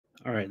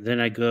All right, then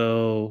I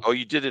go. Oh,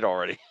 you did it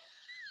already.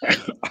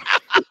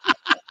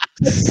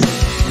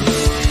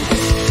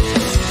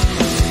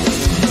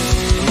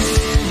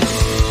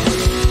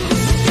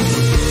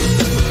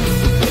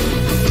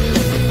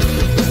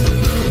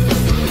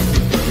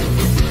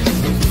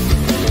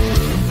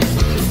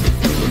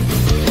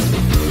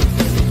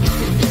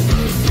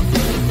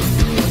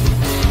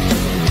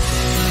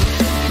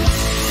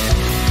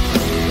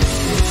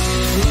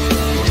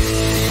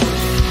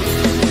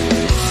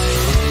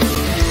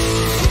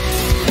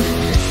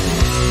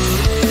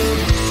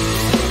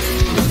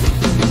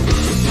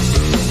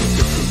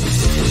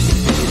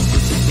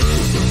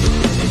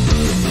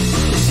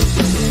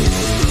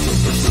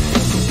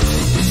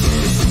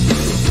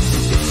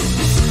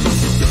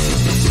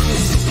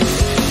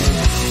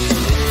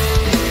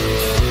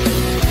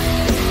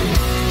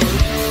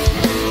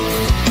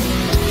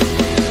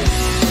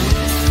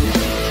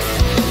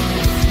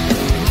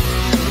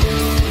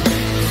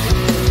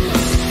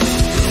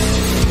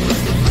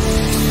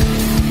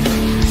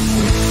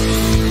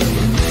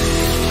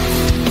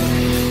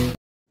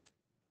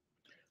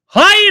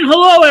 Hi and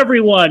hello,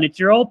 everyone. It's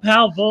your old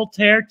pal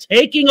Voltaire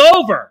taking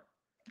over.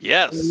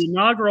 Yes. The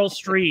inaugural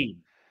stream.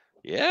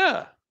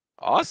 Yeah.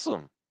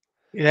 Awesome.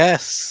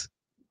 Yes.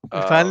 We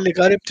finally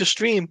got him to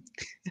stream.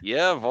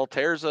 Yeah,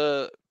 Voltaire's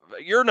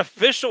you're an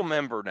official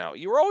member now.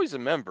 You were always a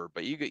member,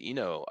 but you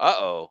know,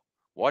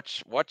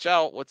 watch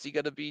out. What's he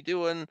gonna be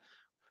doing?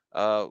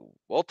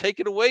 Well, take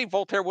it away,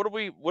 Voltaire. What are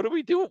we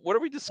doing? What are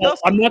we discussing? Well,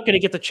 I'm not going to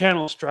get the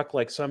channel struck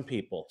like some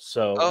people,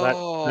 so that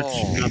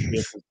should not be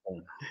a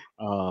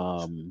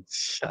concern.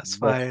 Shots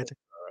fired.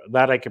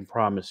 That I can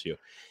promise you.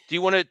 Do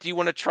you want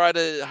to try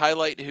to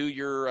highlight who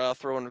you're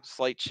throwing a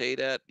slight shade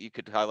at? You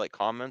could highlight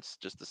comments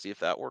just to see if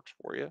that works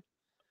for you.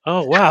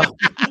 Oh wow!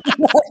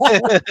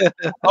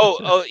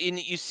 oh, and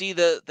you see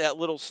that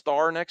little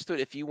star next to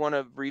it. If you want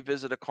to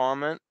revisit a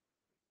comment,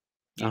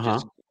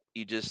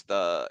 you just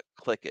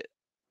click it.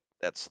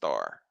 That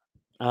star.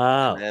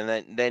 Oh. And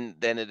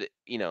then it,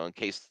 you know, in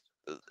case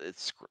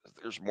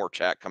there's more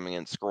chat coming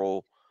in,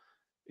 scroll,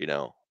 you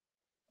know,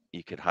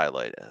 you could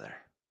highlight it there.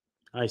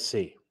 I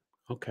see.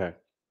 Okay.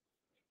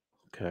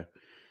 All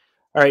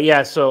right.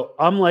 Yeah. So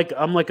I'm like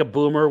a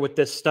boomer with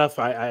this stuff.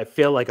 I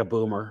feel like a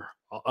boomer.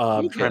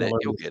 You'll get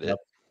it.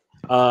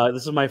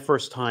 This is my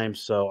first time,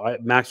 so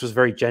Max was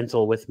very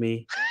gentle with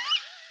me.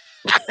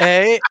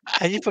 Hey,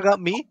 and you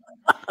forgot me,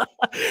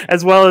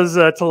 as well as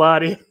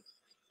Talati.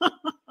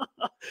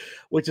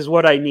 Which is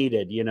what I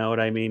needed, you know what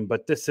I mean?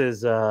 But this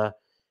is our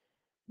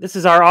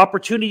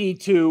opportunity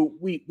to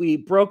we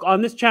broke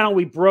on this channel.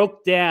 We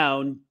broke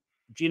down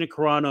Gina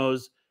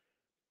Carano's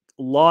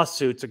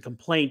lawsuits and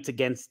complaints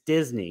against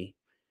Disney.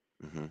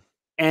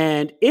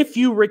 And if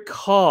you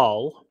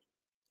recall,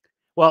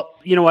 well,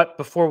 you know what?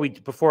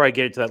 Before I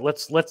get into that,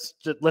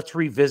 let's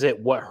revisit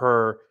what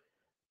her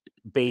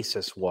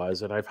basis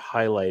was, and I've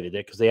highlighted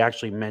it because they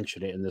actually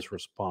mentioned it in this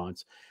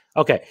response.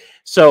 Okay,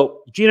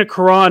 so Gina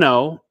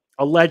Carano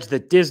alleged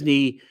that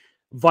Disney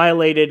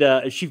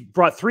violated, she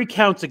brought 3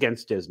 counts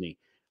against Disney.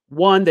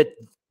 One, that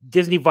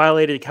Disney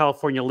violated the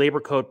California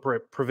Labor Code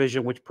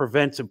provision, which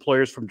prevents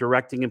employers from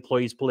directing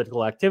employees'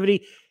 political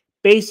activity.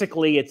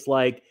 Basically, it's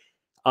like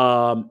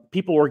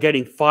people were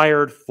getting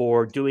fired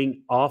for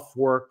doing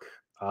off-work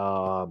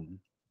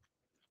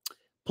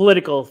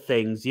political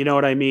things, you know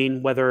what I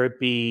mean? Whether it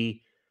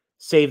be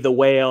Save the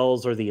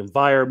Whales or the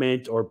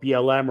environment or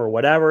BLM or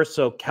whatever.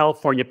 So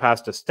California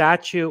passed a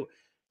statute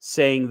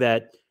saying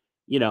that,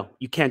 you know,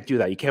 you can't do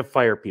that. You can't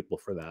fire people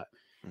for that.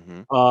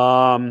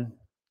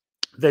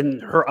 Then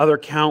her other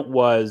count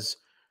was,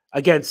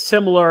 again,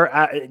 similar,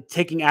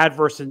 taking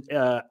adverse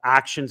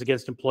actions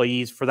against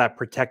employees for that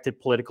protected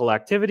political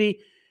activity.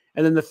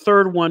 And then the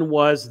third one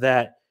was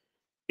that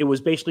it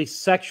was basically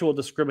sexual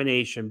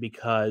discrimination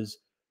because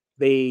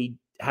they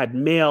had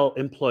male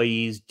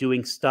employees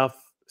doing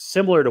stuff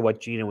similar to what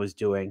Gina was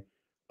doing,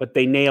 but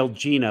they nailed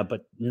Gina,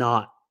 but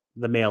not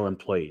the male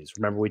employees.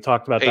 Remember, we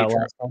talked about that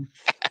last time?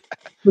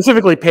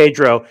 Specifically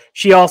Pedro.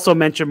 She also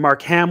mentioned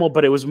Mark Hamill,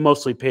 but it was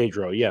mostly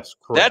Pedro. Yes,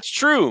 correct. That's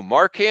true.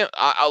 Mark Hamill.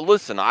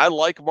 Listen, I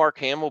like Mark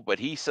Hamill, but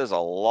he says a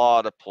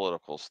lot of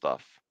political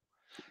stuff.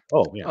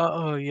 Oh, yeah.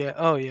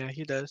 Oh, yeah,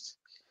 he does.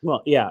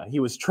 Well, yeah, he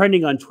was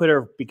trending on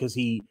Twitter because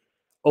he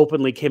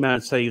openly came out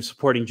and said he was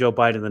supporting Joe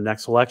Biden in the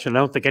next election. I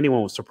don't think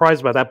anyone was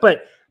surprised about that,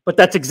 but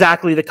that's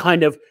exactly the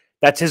kind of,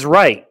 that's his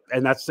right.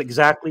 And that's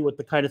exactly what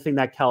the kind of thing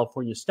that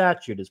California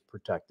statute is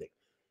protecting.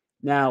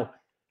 Now,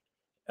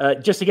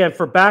 just again,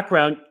 for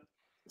background,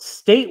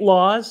 state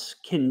laws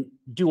can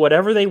do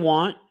whatever they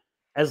want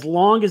as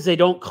long as they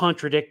don't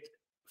contradict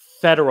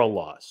federal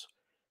laws.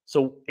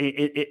 So,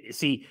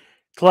 see,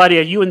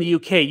 Claudia, you in the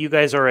UK, you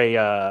guys are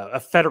a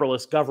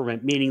federalist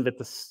government, meaning that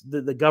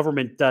the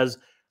government does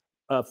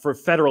for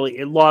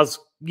federally laws,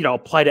 you know,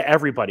 apply to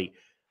everybody.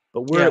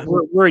 But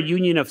we're a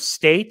union of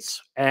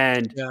states,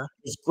 and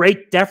there's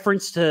great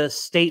deference to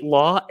state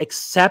law,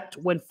 except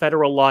when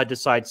federal law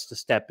decides to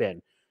step in,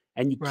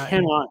 and you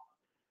cannot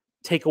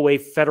take away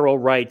federal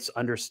rights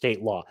under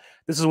state law.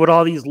 This is what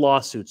all these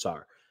lawsuits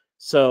are.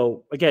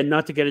 So again,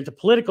 not to get into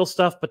political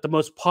stuff, but the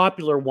most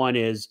popular one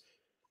is,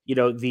 the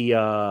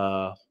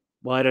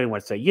well, I don't even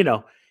want to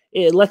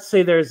say, let's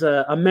say there's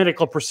a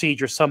medical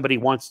procedure somebody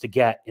wants to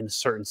get in a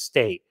certain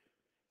state.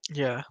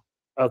 Yeah.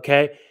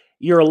 Okay.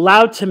 You're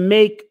allowed to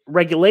make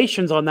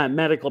regulations on that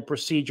medical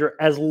procedure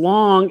as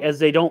long as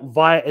they don't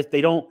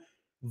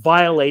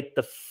violate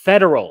the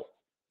federal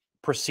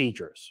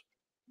procedures.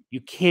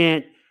 You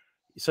can't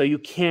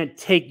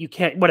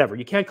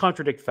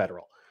contradict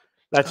federal.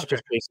 That's Okay.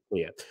 just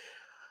basically it.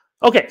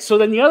 Okay, so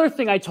then the other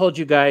thing I told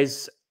you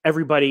guys,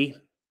 everybody,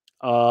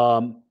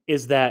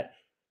 is that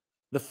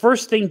the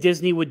first thing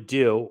Disney would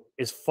do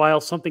is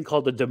file something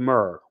called a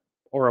demur,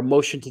 or a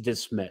motion to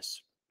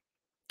dismiss.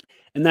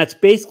 And that's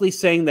basically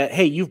saying that,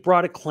 hey, you've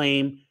brought a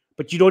claim,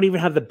 but you don't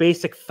even have the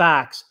basic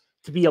facts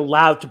to be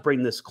allowed to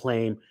bring this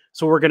claim.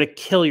 So we're going to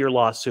kill your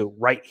lawsuit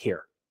right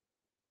here.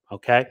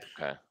 Okay.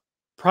 Okay.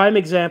 Prime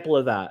example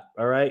of that.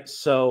 All right.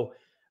 So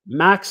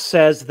Max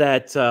says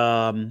that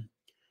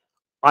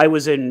I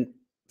was in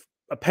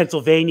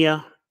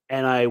Pennsylvania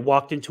and I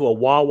walked into a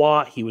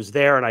Wawa. He was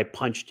there and I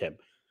punched him.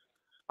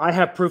 I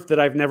have proof that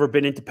I've never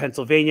been into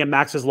Pennsylvania.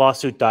 Max's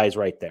lawsuit dies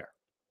right there.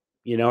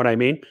 You know what I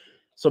mean?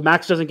 So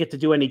Max doesn't get to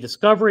do any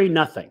discovery,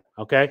 nothing.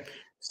 Okay.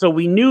 So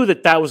we knew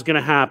that that was going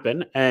to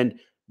happen. And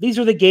these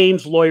are the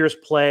games lawyers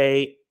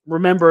play.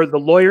 Remember, the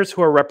lawyers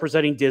who are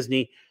representing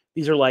Disney,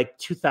 these are like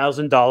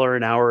 $2,000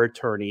 an hour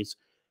attorneys.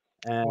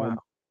 And Wow.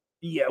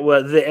 yeah,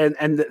 well,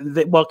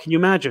 well, can you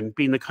imagine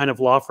being the kind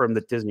of law firm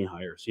that Disney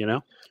hires, Yeah.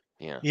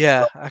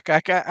 Yeah, I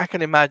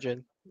can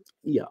imagine.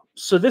 Yeah.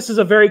 So this is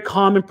a very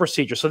common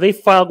procedure. So they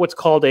filed what's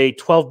called a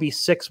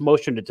 12B6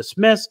 motion to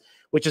dismiss,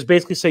 which is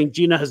basically saying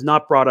GINA has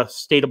not brought a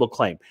statable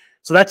claim.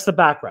 So that's the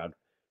background.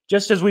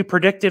 Just as we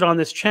predicted on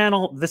this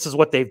channel, this is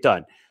what they've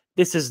done.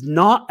 This is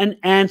not an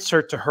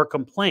answer to her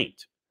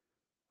complaint.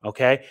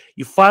 Okay.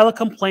 You file a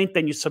complaint,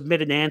 then you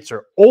submit an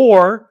answer,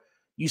 or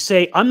you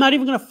say, I'm not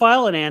even going to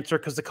file an answer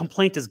because the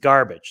complaint is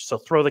garbage. So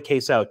throw the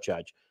case out,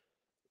 judge.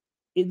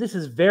 This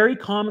is very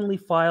commonly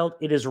filed.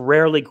 It is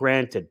rarely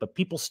granted, but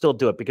people still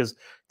do it because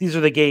these are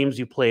the games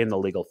you play in the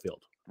legal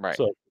field. Right.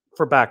 So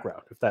for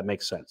background, if that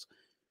makes sense.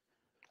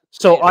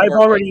 So It's I've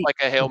already like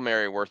a Hail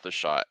Mary worth a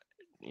shot,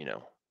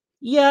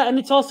 Yeah, and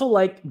it's also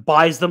like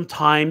buys them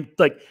time.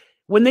 Like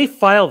when they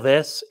file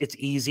this, it's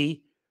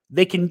easy.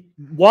 They can,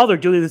 while they're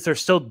doing this, they're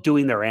still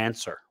doing their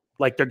answer.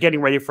 Like they're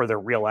getting ready for their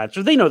real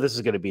answer. They know this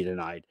is going to be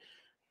denied,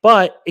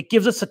 but it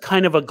gives us a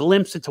kind of a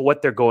glimpse into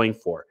what they're going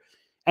for.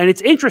 And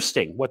it's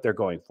interesting what they're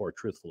going for,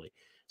 truthfully.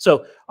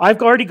 So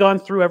I've already gone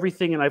through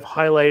everything, and I've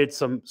highlighted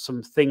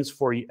some things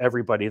for you,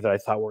 everybody, that I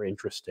thought were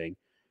interesting,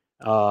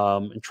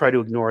 and try to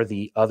ignore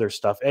the other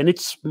stuff. And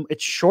it's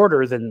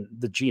shorter than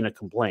the GINA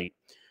complaint.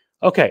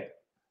 Okay,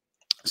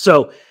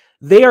 so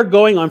they are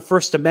going on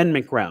First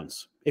Amendment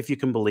grounds, if you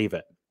can believe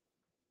it.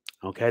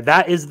 Okay,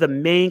 that is the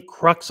main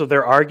crux of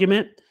their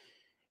argument,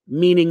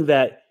 meaning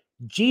that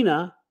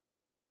GINA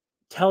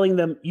telling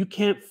them you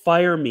can't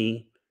fire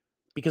me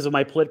because of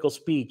my political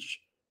speech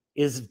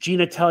is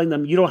GINA telling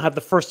them you don't have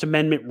the First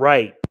Amendment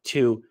right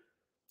to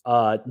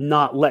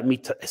not let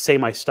me say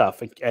my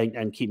stuff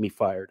and keep me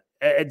fired.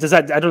 Does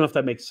that? I don't know if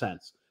that makes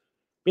sense.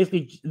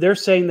 Basically, they're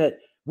saying that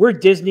we're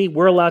Disney,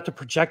 we're allowed to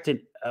project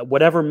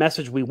whatever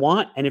message we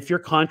want, and if you're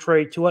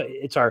contrary to it,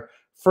 it's our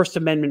First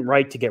Amendment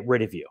right to get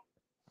rid of you.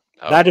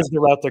 Oh. That is the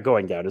route they're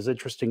going down. Is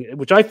interesting,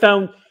 which I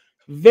found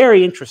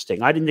very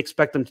interesting. I didn't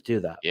expect them to do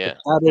that. Yeah,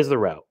 that is the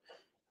route.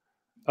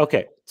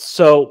 Okay,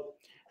 so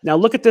now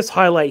look at this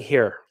highlight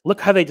here. Look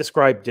how they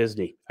describe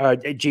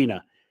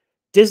GINA.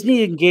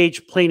 Disney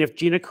engaged plaintiff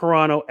Gina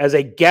Carano as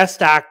a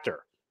guest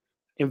actor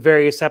in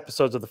various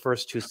episodes of the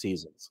first 2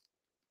 seasons.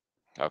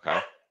 Okay.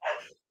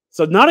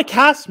 So not a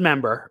cast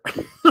member.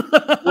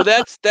 Well,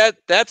 that's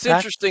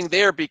interesting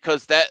there,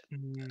 because that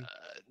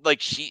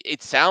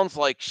it sounds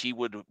like she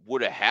would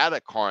have had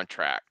a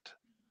contract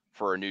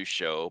for a new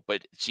show,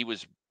 but she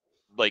was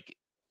like,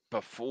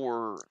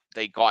 before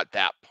they got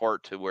that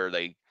part to where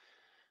they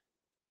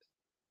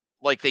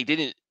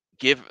didn't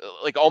give,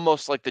 like,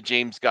 almost like the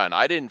James Gunn.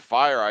 I didn't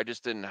fire her, I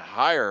just didn't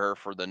hire her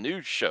for the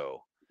new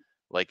show.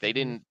 Like they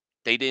didn't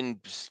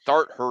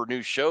start her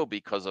new show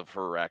because of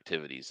her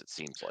activities, it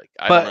seems like.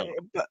 I don't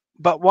know.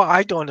 But what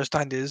I don't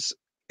understand is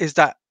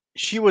that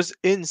she was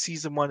in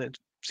season 1 and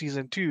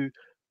season 2,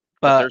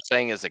 but they're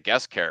saying as a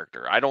guest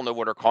character. I don't know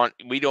what her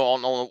we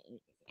don't know.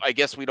 I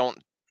guess we don't.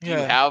 Do you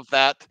have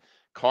that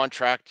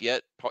contract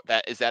yet?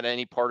 Is that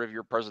any part of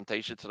your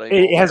presentation today?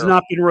 It has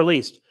not been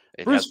released.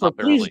 Bruce, please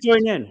released.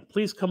 Join in.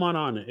 Please come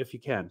on if you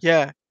can.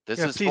 Yeah. This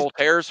is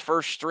Voltaire's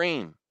first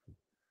stream.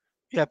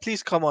 Yeah,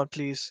 please come on,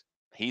 please.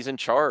 He's in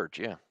charge.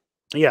 Yeah.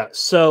 Yeah.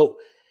 So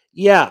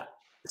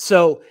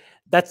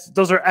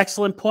those are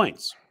excellent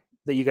points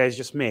that you guys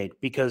just made,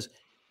 because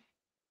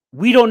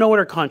we don't know what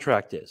her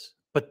contract is,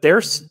 but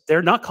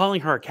they're not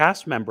calling her a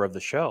cast member of the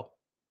show,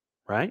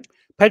 right?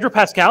 Pedro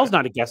Pascal's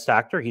not a guest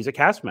actor; he's a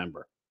cast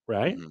member,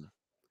 right? Mm-hmm.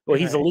 Well,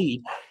 he's a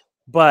lead,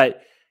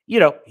 but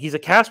he's a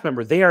cast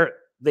member.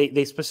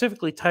 They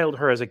specifically titled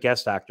her as a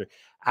guest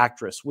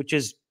actress, which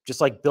is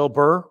just like Bill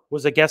Burr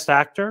was a guest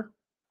actor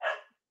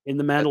in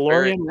The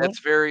Mandalorian. That's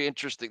very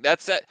interesting.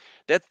 That's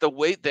the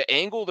way, the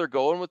angle they're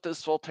going with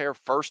this Voltaire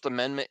First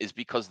Amendment is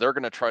because they're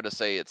going to try to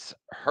say it's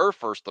her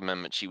First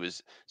Amendment.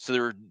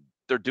 So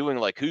they're doing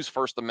like whose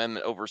First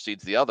Amendment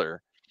oversees the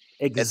other.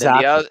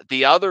 Exactly. And then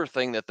the other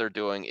thing that they're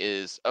doing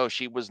is, oh,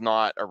 she was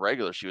not a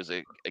regular. She was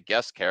a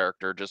guest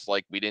character, just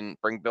like we didn't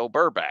bring Bill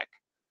Burr back.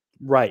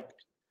 Right.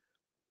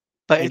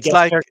 But And it's guest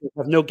like characters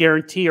have no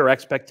guarantee or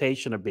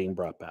expectation of being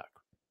brought back.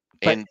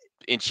 And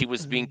she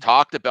was being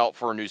talked about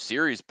for a new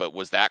series, but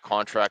was that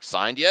contract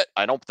signed yet?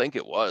 I don't think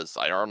it was.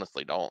 I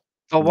honestly don't.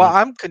 But what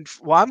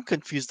I'm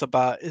confused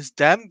about is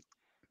them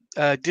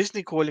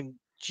Disney calling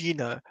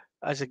Gina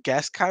as a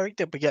guest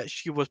character, but yet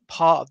she was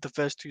part of the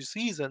first 2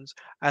 seasons,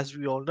 as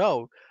we all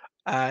know.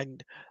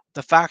 And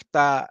the fact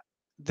that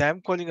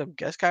them calling them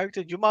guest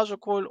characters, you might as well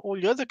call all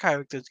the other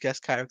characters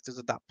guest characters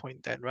at that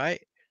point then,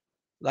 right?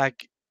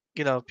 Like,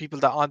 you know, people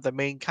that aren't the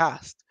main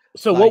cast.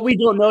 So what we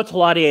don't know,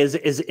 Talati,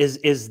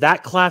 is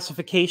that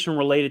classification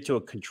related to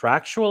a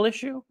contractual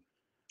issue?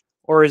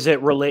 Or is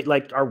it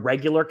like our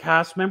regular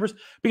cast members?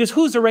 Because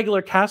who's a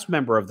regular cast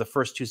member of the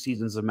first 2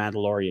 seasons of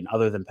Mandalorian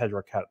other than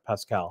Pedro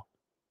Pascal?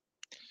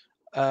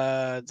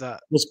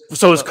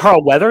 Is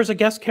Carl Weathers a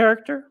guest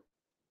character?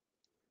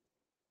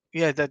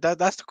 Yeah,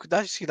 that's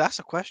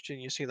a question.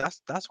 You see, that's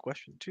a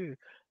question too.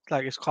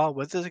 Like, is Carl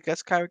Weathers a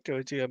guest character or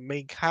is he a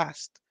main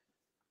cast?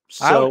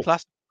 So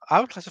I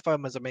would classify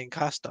him as a main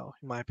cast, though,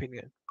 in my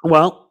opinion.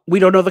 Well, we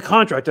don't know the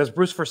contract, as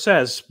Bruce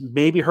says.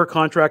 Maybe her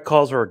contract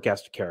calls her a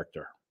guest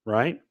character,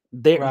 right?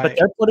 But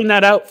they're putting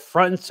that out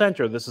front and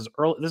center. This is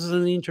early. This is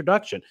in the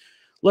introduction.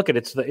 Look at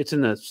it. It's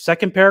in the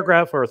second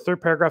paragraph or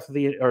second paragraph of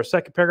the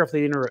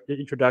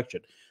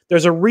introduction.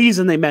 There's a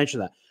reason they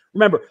mention that.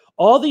 Remember,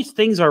 all these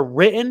things are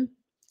written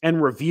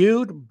and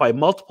reviewed by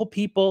multiple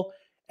people,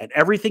 and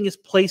everything is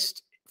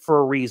placed for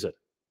a reason,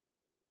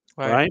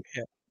 right?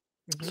 Yeah.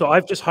 Mm-hmm. So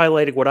I've just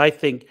highlighted what I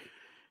think.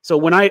 So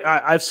when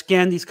I've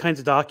scanned these kinds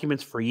of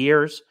documents for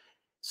years,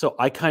 so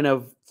I kind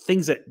of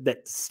things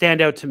that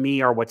stand out to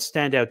me are what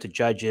stand out to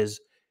judges,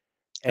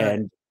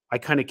 and I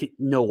kind of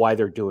know why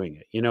they're doing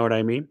it. You know what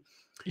I mean?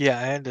 Yeah,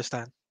 I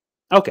understand.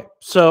 Okay,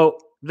 so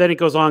then it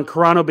goes on.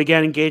 Carano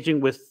began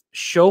engaging with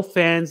show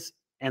fans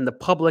and the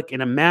public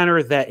in a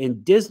manner that,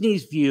 in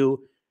Disney's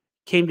view,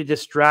 came to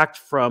distract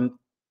from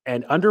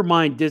and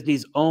undermine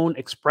Disney's own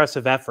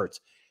expressive efforts.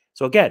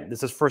 So again,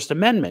 this is First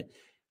Amendment.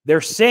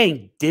 They're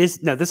saying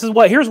now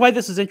here's why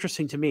this is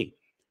interesting to me.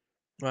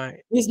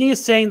 Right. Disney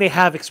is saying they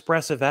have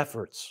expressive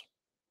efforts,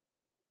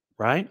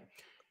 right?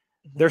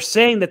 Mm-hmm. They're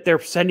saying that they're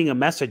sending a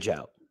message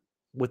out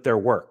with their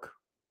work.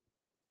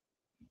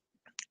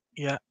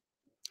 Yeah.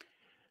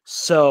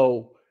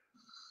 So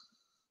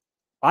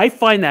I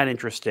find that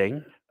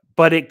interesting,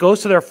 but it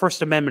goes to their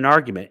First Amendment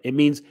argument. It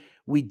means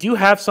we do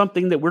have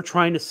something that we're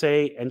trying to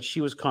say, and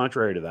she was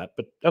contrary to that.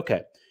 But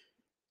okay.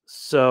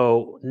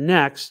 So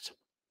next,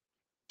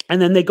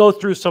 and then they go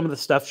through some of the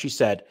stuff she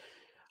said.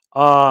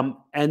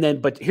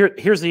 But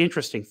here's the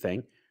interesting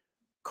thing.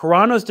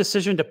 Carano's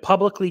decision to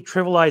publicly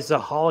trivialize the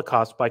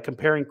Holocaust by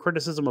comparing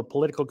criticism of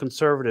political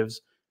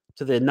conservatives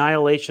to the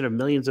annihilation of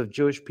millions of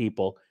Jewish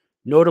people,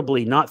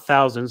 notably not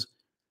thousands,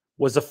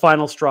 was the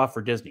final straw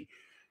for Disney.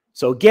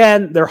 So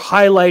again, they're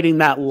highlighting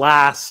that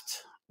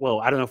last, well,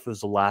 I don't know if it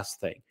was the last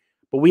thing,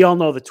 but we all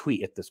know the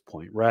tweet at this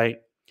point, right?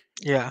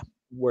 Yeah.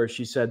 Where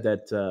she said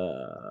that,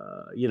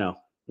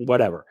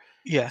 whatever.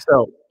 Yeah.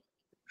 So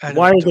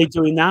why are they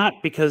doing that?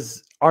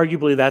 Because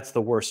arguably that's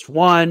the worst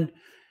one.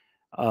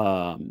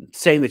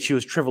 Saying that she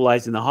was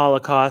trivializing the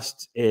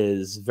Holocaust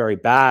is very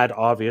bad,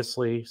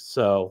 obviously.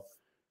 So,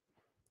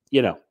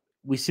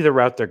 we see the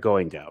route they're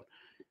going down.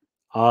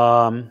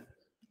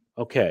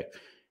 Okay.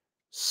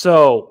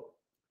 So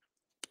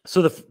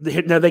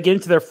now they get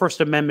into their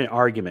First Amendment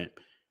argument.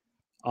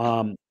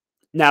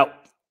 Now,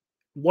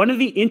 one of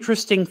the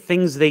interesting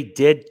things they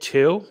did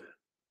too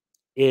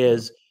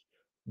is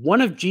one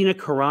of Gina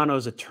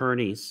Carano's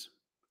attorneys.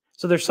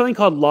 So there's something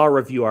called law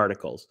review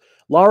articles.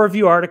 Law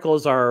review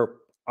articles are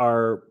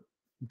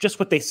just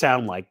what they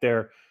sound like.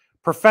 They're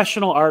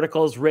professional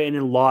articles written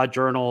in law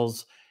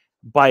journals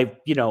by,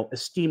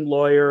 esteemed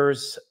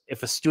lawyers.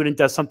 If a student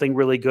does something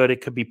really good,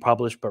 it could be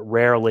published, but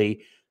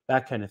rarely,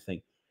 that kind of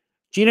thing.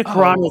 Gina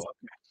Carano.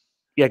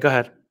 Yeah, go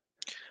ahead.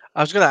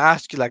 I was going to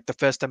ask you, like, the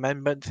First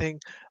Amendment thing,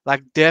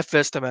 like their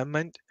First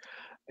Amendment,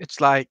 it's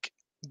like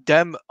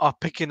them are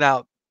picking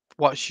out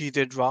what she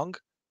did wrong,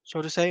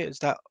 so to say. Is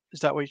that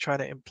what you're trying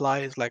to imply?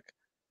 Is like,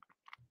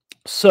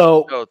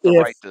 so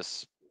the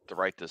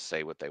right to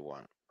say what they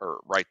want, or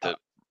right to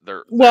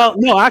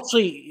no,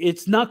 actually,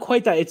 it's not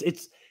quite that.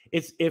 It's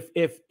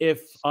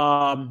if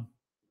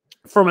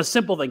from a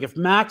simple thing, if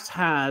Max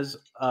has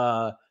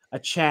a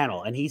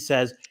channel and he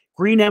says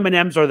green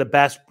M&Ms are the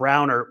best,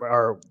 brown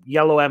or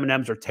yellow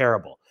M&Ms are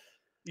terrible.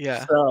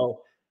 Yeah.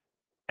 So,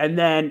 and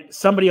then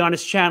somebody on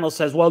his channel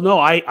says, well, no,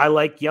 I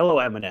like yellow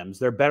M&Ms.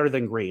 They're better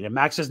than green. And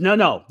Max says,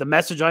 no, the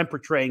message I'm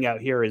portraying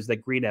out here is that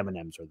green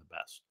M&Ms are the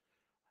best.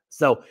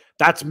 So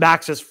that's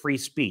Max's free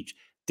speech.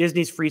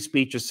 Disney's free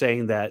speech is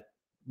saying that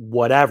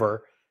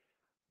whatever.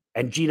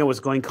 And GINA was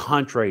going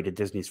contrary to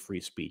Disney's free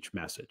speech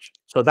message.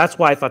 So that's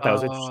why I thought that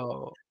was interesting.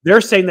 Oh,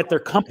 They're saying that their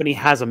company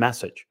has a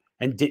message,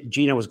 and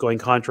GINA was going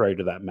contrary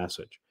to that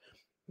message.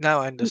 now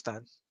I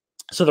understand.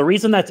 So the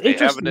reason that's They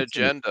have interesting, an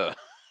agenda.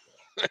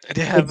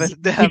 They have you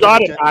an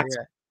got it, agenda, Max.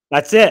 yeah.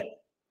 That's it.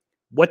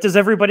 What does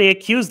everybody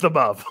accuse them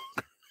of?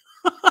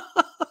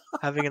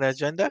 Having an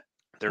agenda?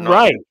 They're not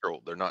Right.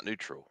 neutral. They're not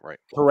neutral, right?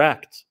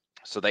 Correct.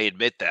 So they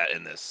admit that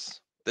in this.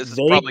 This is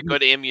They- probably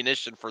good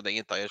ammunition for the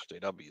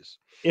anti-SJWs.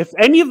 If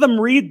any of them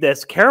read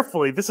this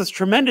carefully, this is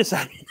tremendous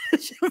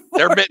ammunition.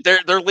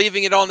 They're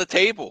leaving it on the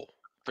table.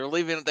 They're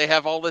leaving. They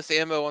have all this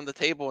ammo on the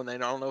table, and they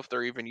don't know if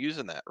they're even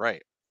using that.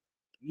 Right.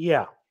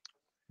 Yeah.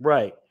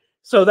 Right.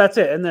 So that's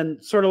it. And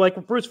then sort of like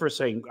what Bruce was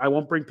saying, I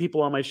won't bring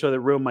people on my show that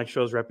ruin my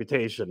show's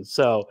reputation.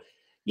 So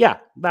yeah,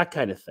 that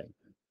kind of thing.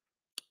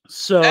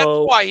 So That's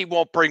why he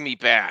won't bring me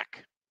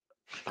back.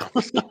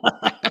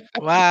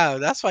 Wow,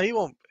 that's why he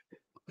won't.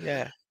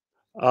 Yeah.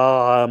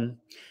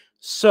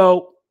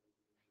 So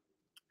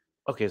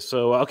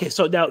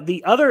now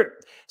the other,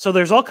 so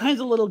there's all kinds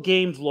of little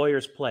games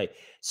lawyers play.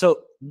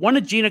 So one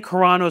of Gina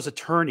Carano's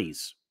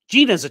attorneys,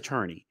 Gina's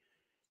attorney,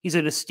 he's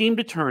an esteemed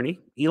attorney.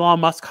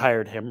 Elon Musk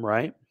hired him,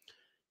 right?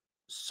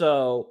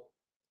 So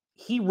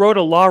he wrote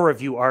a law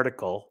review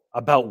article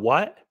about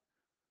what?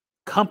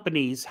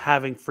 Companies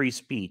having free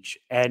speech,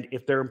 and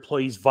if their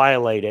employees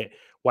violate it,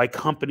 why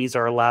companies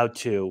are allowed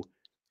to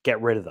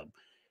get rid of them.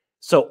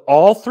 So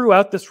all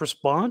throughout this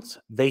response,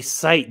 they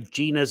cite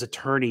Gina's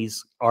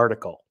attorney's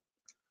article.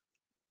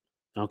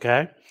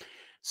 Okay.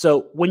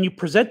 So when you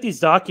present these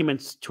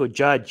documents to a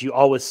judge, you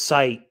always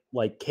cite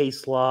like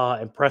case law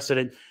and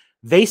precedent.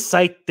 They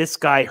cite this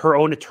guy, her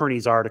own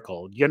attorney's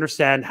article. You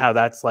understand how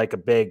that's like a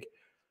big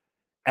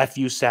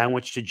FU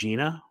sandwich to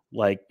Gina?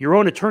 Like your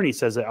own attorney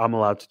says that I'm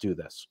allowed to do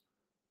this.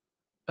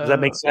 Does that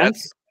make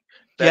sense?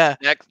 Yeah.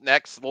 That's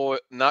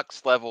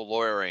next level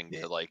lawyering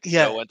to like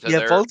Yeah. go into Yeah.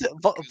 their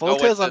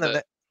Voltaires on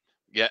into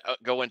the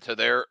go into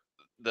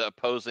the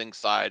opposing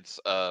sides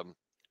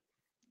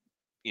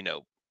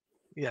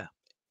yeah.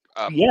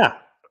 Yeah.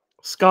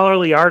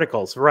 Scholarly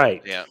articles,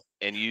 right. Yeah,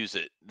 and use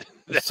it.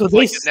 That's So like they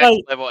the next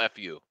cite, level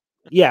FU.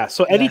 yeah.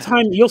 So Yeah.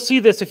 anytime you'll see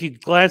this, if you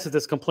glance at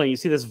this complaint, you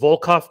see this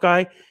Volkov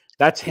guy,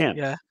 that's him.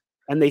 Yeah.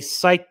 And they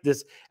cite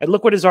this, and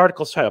look what his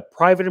article's titled: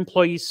 Private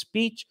Employee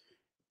Speech,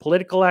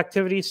 Political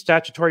Activities,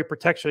 Statutory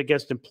Protection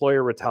Against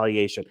Employer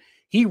Retaliation.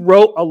 He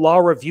wrote a law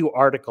review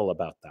article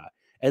about that,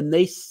 and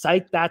they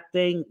cite that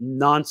thing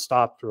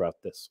nonstop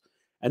throughout this.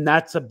 And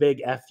that's a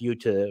big FU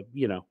to,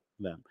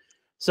 them.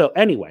 So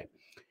anyway,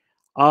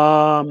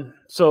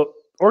 so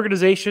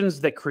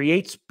organizations that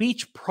create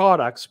speech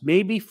products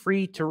may be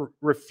free to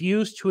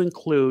refuse to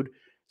include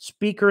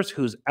speakers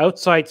whose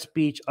outside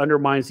speech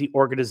undermines the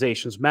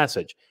organization's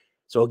message.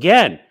 So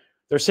again,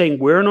 they're saying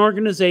we're an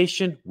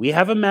organization, we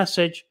have a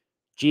message,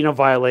 Gina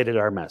violated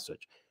our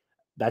message.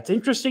 That's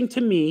interesting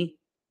to me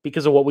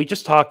because of what we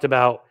just talked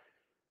about.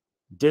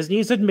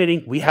 Disney's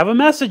admitting we have a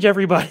message,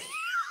 everybody.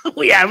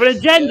 We have an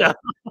agenda.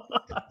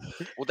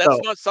 Well, that's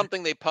not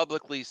something they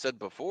publicly said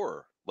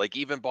before. Like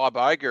even Bob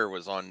Iger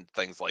was on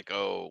things like,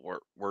 "Oh, we're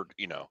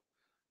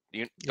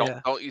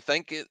don't you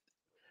think it?"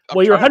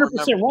 Well, you're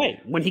 100% right.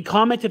 When he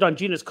commented on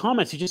Gina's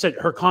comments, he just said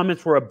her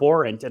comments were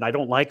abhorrent and I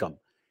don't like them.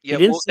 Yeah,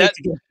 he didn't say it's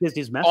against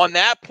Disney's message. On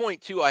that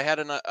point too, I had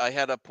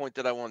a point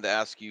that I wanted to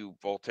ask you,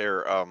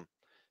 Voltaire.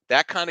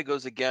 That kind of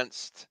goes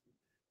against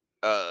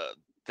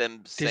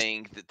them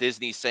saying that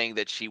Disney saying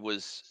that she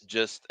was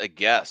just a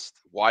guest.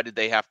 Why did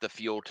they have to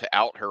feel to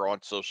out her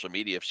on social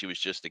media if she was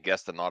just a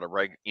guest and not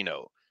a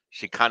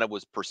she kind of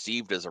was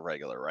perceived as a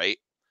regular, right?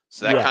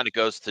 So that kind of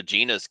goes to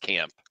Gina's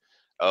camp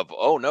of,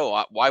 oh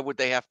no, why would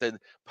they have to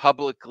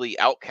publicly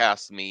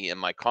outcast me in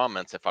my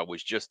comments if I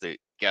was just a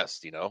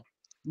guest,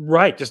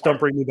 Right. Just don't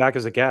bring me back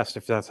as a guest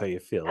if that's how you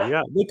feel.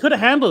 Yeah. They could have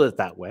handled it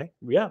that way.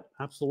 Yeah,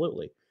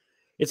 absolutely.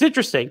 It's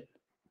interesting.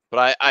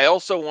 But I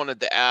also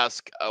wanted to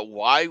ask,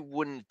 why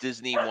wouldn't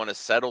Disney want to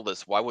settle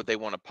this? Why would they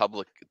want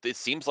to it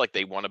seems like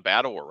they want to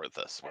battle her with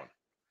this one.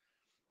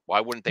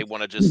 Why wouldn't they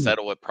want to just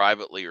settle it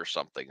privately or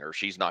something? Or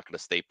she's not going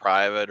to stay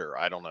private, or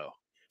I don't know.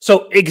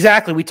 So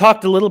exactly. We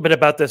talked a little bit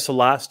about this the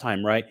last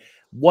time, right?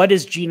 What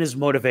is Gina's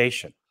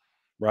motivation,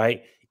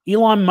 right?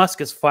 Elon Musk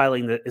is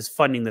funding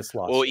this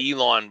lawsuit. Well,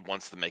 Elon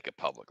wants to make it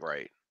public,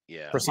 right?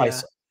 Yeah.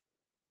 Precisely.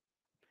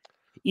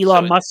 Yeah.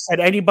 Elon Musk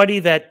said anybody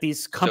that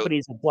these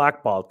companies are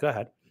blackballed. Go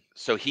ahead.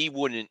 So he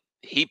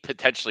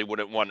potentially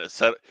wouldn't want to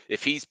settle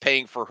if he's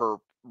paying for her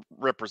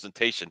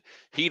representation.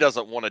 He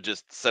doesn't want to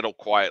just settle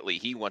quietly.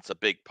 He wants a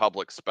big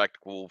public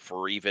spectacle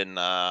for even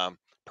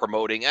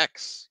promoting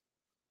X.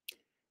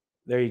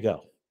 There you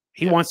go.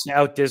 He wants to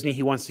out Disney.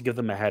 He wants to give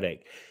them a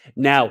headache.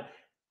 Now,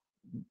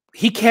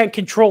 he can't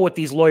control what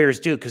these lawyers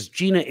do because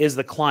Gina is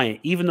the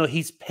client. Even though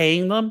he's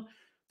paying them,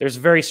 there's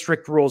very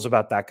strict rules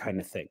about that kind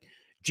of thing.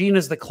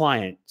 Gina's the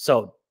client.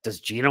 So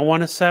does Gina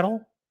want to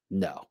settle?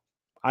 No.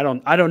 I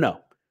don't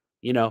know.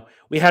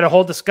 We had a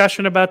whole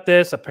discussion about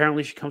this.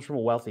 Apparently she comes from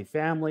a wealthy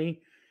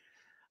family.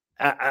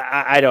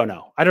 I don't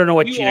know. I don't know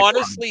what You Gina.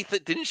 honestly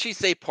didn't she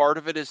say part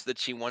of it is that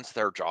she wants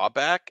their job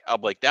back?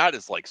 I'm like, that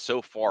is like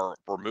so far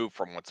removed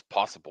from what's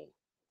possible.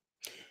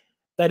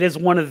 That is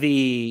one of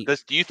the.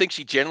 Do you think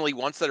she genuinely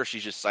wants that, or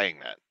she's just saying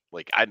that?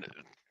 Like, I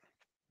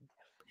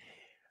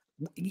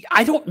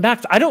don't,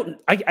 Max. I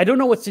don't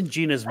know what's in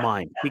Gina's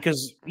mind,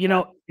 because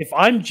if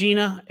I'm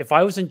Gina, if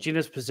I was in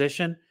Gina's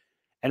position,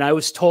 and I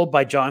was told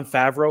by Jon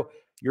Favreau,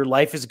 your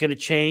life is going to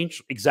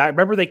change. Exactly.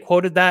 Remember they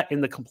quoted that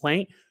in the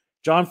complaint.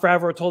 Jon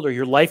Favreau told her,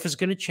 your life is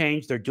going to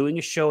change. They're doing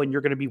a show, and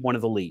you're going to be one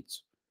of the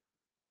leads.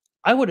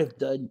 I would have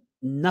done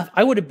nothing.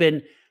 I would have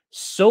been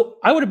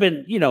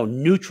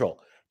neutral.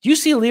 Do you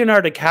see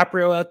Leonardo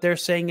DiCaprio out there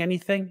saying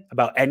anything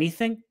about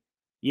anything?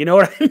 You know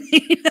what I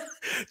mean?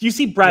 Do you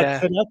see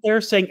Brad Pitt out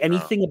there saying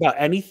anything about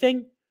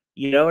anything?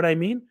 You know what I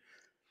mean?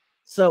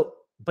 So,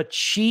 but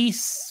she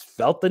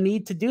felt the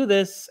need to do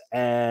this,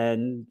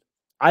 and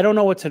I don't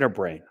know what's in her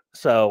brain.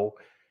 So,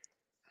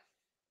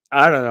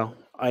 I don't know.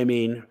 I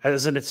mean,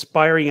 as an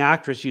aspiring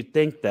actress, you'd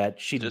think that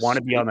she'd want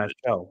to be on that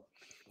show.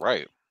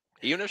 Right.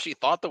 Even if she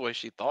thought the way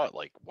she thought,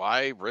 like,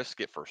 why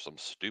risk it for some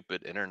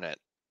stupid internet?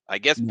 I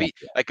guess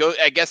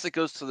I guess it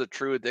goes to the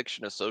true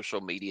addiction of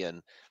social media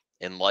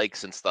and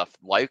likes and stuff.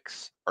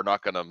 Likes are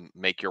not going to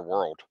make your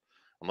world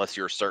unless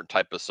you're a certain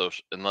type of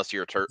unless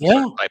you're a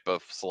certain type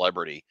of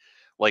celebrity.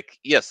 Like,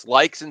 yes,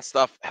 likes and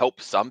stuff help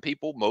some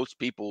people. Most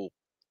people,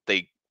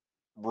 they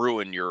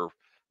ruin your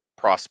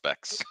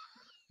prospects.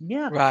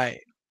 Yeah. Right.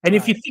 And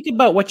if you think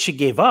about what she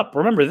gave up,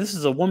 remember, this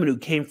is a woman who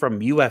came from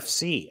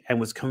UFC and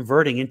was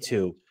converting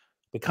into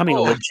becoming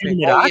a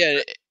legitimate actor.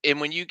 Yeah, and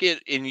when you get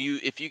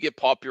if you get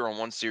popular on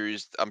one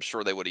series, I'm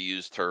sure they would have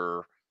used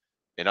her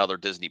in other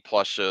Disney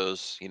Plus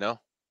shows,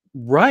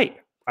 Right.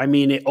 I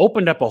mean, it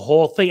opened up a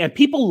whole thing, and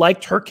people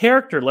liked her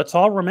character. Let's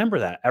all remember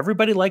that.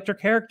 Everybody liked her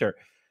character.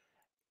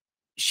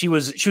 She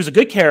was a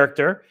good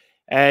character,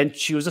 and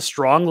she was a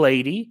strong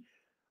lady.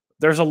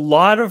 There's a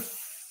lot of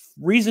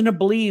reason to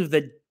believe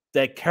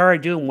that Cara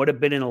Dune would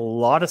have been in a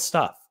lot of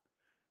stuff,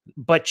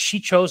 but she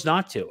chose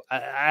not to.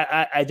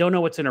 I don't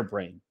know what's in her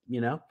brain,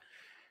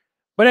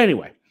 But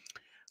anyway,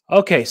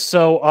 okay.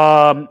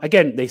 So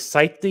again, they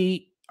cite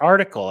the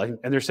article, and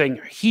they're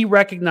saying he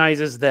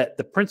recognizes that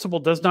the principle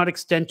does not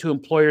extend to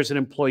employers and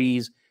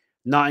employees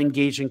not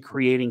engaged in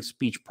creating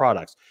speech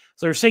products.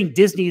 So they're saying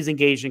Disney is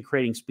engaged in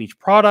creating speech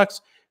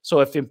products.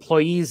 So if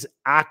employees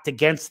act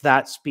against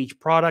that speech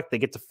product, they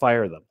get to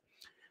fire them.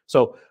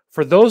 So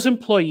for those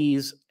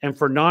employees and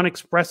for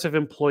non-expressive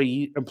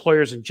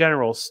employers in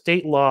general,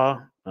 state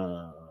law, hang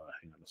on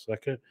a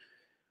second,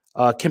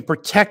 can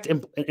protect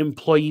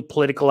employee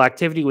political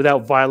activity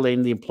without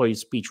violating the employee's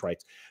speech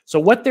rights. So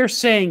what they're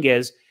saying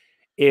is,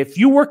 if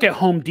you work at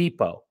Home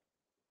Depot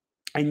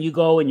and you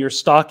go and you're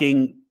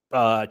stocking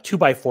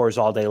 2x4s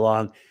all day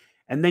long,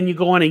 and then you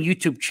go on a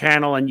YouTube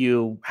channel and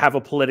you have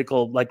a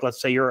political, like let's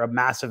say you're a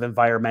massive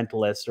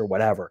environmentalist or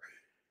whatever,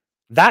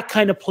 that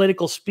kind of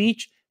political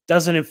speech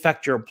doesn't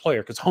affect your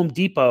employer, because Home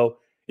Depot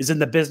is in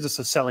the business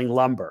of selling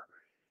lumber.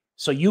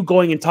 So you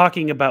going and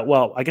talking about,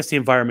 well, I guess the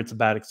environment's a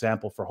bad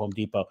example for Home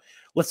Depot.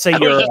 Let's say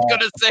you're. I was just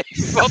going to say,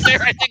 well,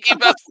 there, I think you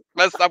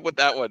messed up with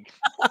that one.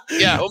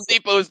 Yeah, Home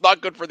Depot is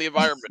not good for the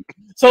environment.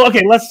 So,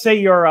 okay, let's say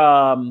you're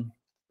a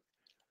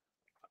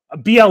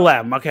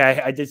BLM.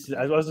 Okay,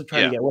 I wasn't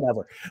trying to get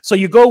whatever. So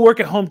you go work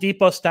at Home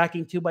Depot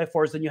stacking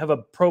 2x4s, then you have a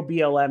pro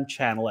BLM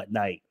channel at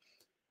night.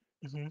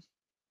 Mm-hmm.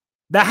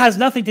 That has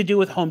nothing to do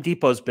with Home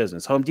Depot's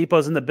business. Home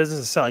Depot's in the business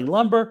of selling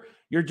lumber.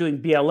 You're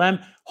doing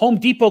BLM. Home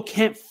Depot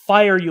can't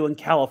fire you in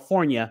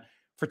California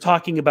for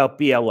talking about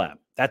BLM.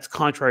 That's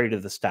contrary to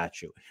the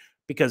statute,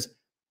 because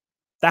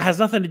that has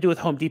nothing to do with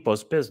Home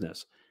Depot's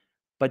business.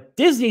 But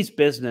Disney's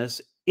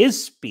business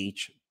is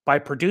speech. By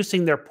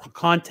producing their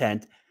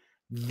content,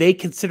 they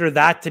consider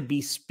that to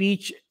be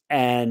speech,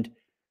 and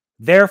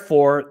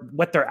therefore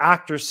what their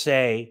actors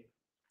say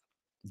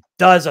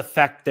does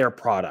affect their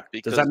product.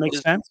 Does that make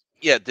sense?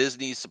 Yeah,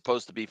 Disney's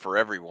supposed to be for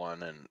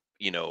everyone, and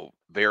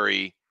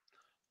very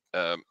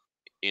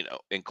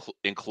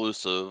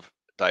inclusive,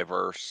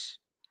 diverse,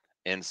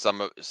 and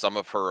some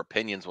of her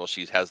opinions, while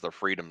she has the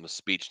freedom of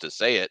speech to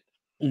say it,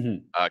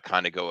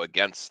 kind of go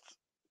against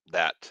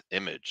that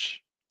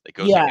image. It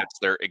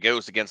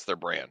goes against their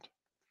brand.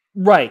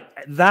 Right.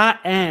 That,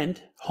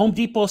 and Home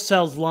Depot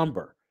sells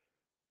lumber.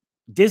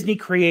 Disney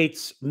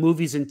creates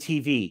movies and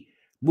TV.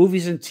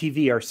 Movies and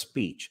TV are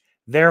speech.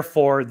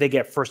 Therefore, they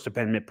get First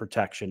Amendment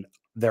protection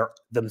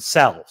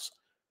themselves.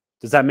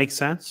 Does that make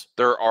sense?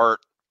 Their art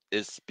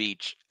is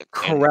speech.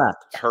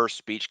 Correct. Her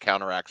speech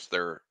counteracts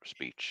their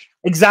speech.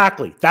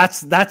 Exactly.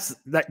 That's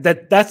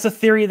the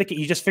theory of the case.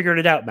 You just figured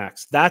it out,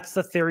 Max. That's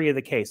the theory of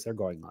the case they're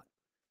going on.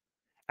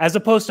 As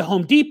opposed to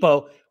Home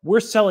Depot, we're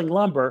selling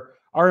lumber.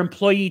 Our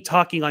employee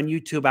talking on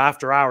YouTube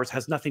after hours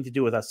has nothing to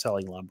do with us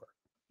selling lumber.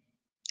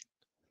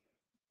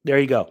 There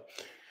you go.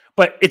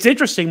 But it's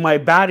interesting. My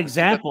bad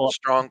example.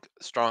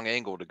 Strong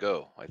angle to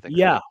go, I think.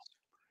 Yeah.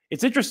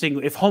 It's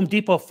interesting. If Home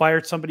Depot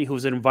fired somebody who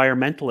was an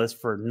environmentalist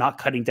for not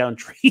cutting down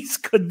trees,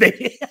 could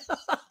they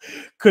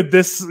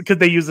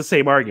use the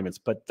same arguments?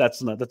 But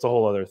that's a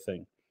whole other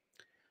thing.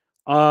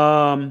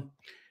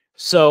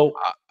 So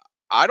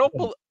I don't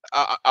believe.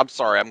 I'm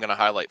sorry. I'm going to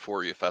highlight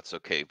for you if that's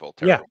okay,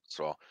 Voltaire. yeah,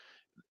 So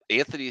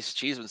Anthony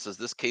Cheeseman says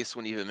this case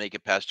wouldn't even make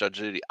it past Judge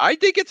Judy. I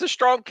think it's a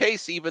strong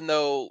case, even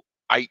though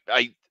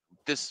the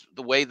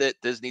way that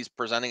Disney's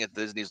presenting it,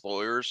 Disney's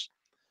lawyers,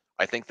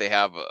 I think they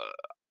have.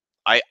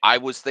 I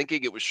was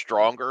thinking it was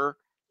stronger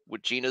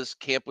what Gina's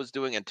camp was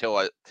doing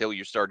until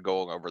you started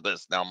going over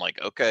this. Now I'm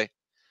like, okay,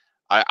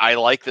 I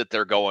like that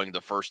they're going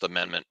the First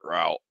Amendment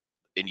route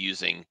and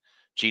using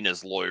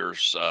Gina's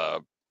lawyers'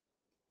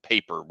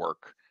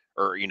 paperwork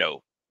or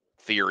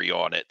theory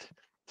on it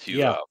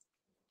yeah.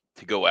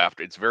 to go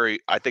after. It's very.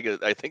 I think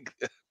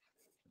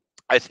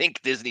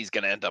Disney's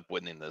going to end up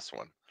winning this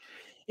one.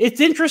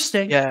 It's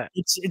interesting. Yeah.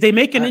 They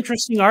make an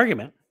interesting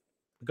argument.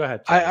 Go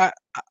ahead. Sorry.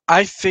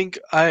 I think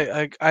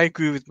I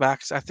agree with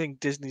Max. I think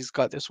Disney's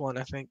got this one.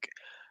 I think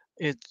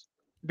it's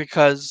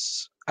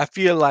because I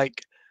feel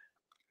like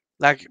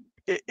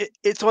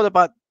it's all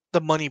about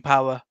the money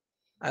power,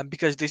 and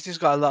because Disney's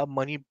got a lot of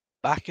money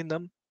backing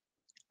them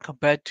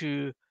compared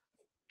to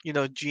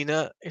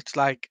Gina. It's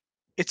like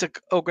it's an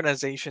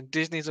organization.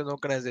 Disney's an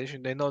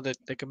organization. They know that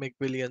they can make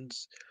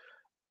billions,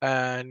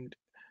 and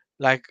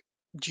like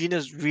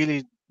Gina's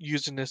really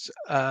using this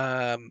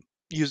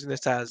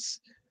as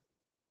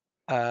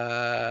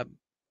um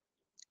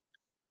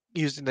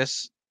using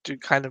this to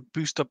kind of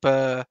boost up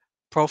a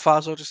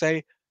profile, so to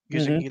say,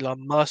 using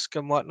Elon Musk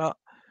and whatnot.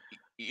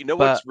 You know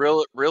But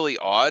what's really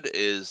odd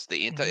is the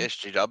Mhm.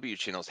 anti-SJW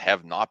channels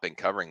have not been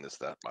covering this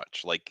that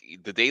much. Like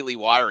the Daily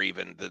Wire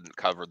even didn't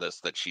cover this.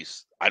 That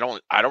she's I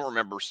don't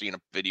remember seeing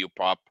a video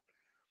pop.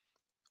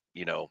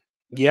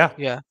 Yeah.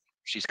 yeah,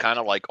 She's kind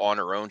of like on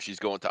her own. She's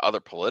going to other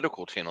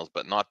political channels,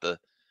 but not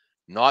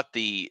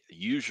the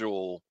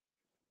usual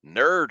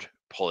nerd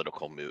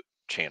political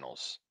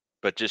channels,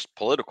 but just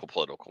political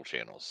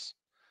channels.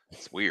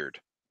 It's weird.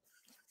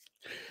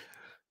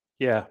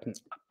 Yeah.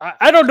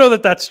 I don't know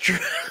that that's true.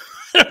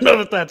 I don't know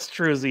that that's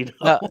true, Zeno.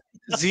 no,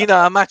 Zena,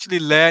 I'm actually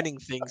learning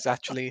things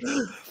actually.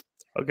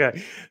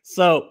 Okay.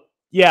 So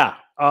yeah,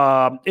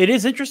 it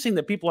is interesting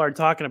that people aren't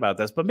talking about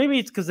this, but maybe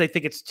it's because they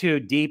think it's too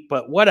deep.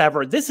 But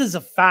whatever. This is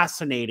a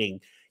fascinating.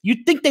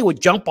 You'd think they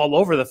would jump all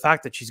over the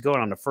fact that she's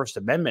going on the First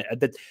Amendment.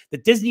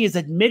 That Disney is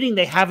admitting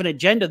they have an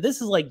agenda. This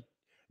is like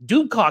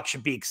Doomcock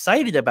should be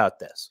excited about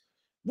this.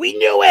 We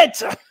knew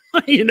it.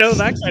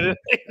 That kind of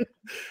thing.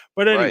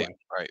 But anyway,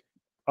 right.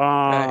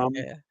 Yeah.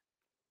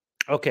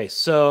 Okay,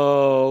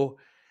 so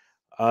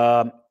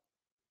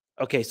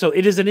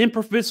it is an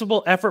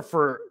impermissible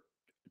effort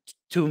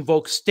to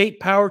invoke state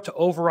power to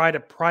override a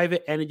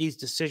private entity's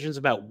decisions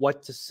about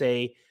what to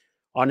say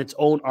on its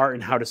own art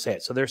and how to say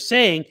it. So they're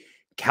saying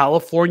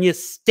California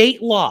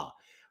state law.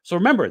 So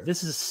remember,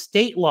 this is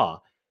state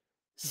law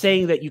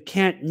saying that you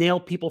can't nail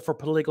people for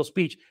political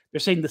speech. They're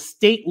saying the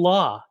state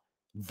law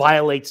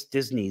violates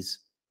Disney's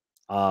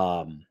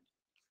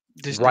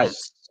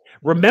rights.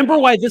 Remember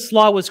why this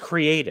law was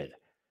created.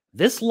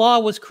 This law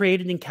was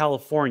created in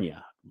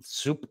California,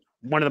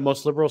 one of the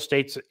most liberal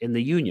states in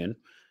the union.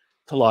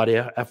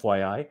 Claudia,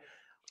 FYI.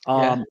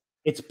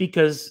 It's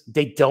because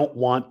they don't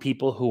want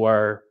people who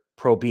are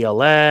pro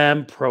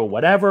BLM, pro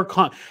whatever,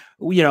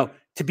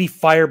 to be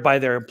fired by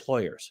their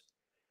employers.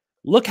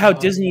 Look how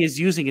Disney is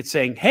using it,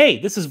 saying, hey,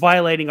 this is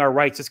violating our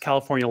rights. This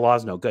California law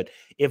is no good.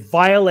 It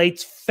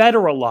violates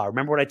federal law.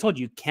 Remember what I told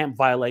you? You can't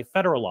violate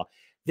federal law.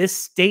 This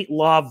state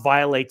law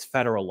violates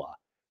federal law.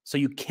 So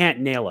you can't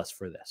nail us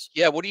for this.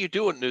 Yeah, what are you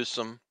doing,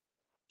 Newsom?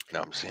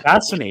 No, I'm saying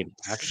fascinating,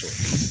 actually.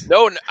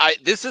 No,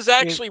 this is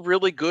actually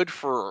really good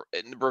for,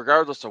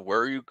 regardless of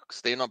where you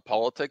stand on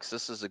politics.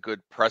 This is a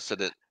good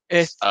precedent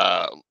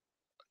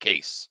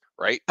case,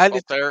 right?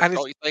 Voltaire,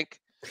 don't you think?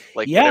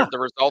 Like, whatever the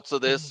results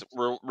of this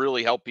will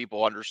really help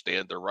people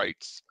understand their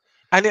rights.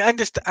 And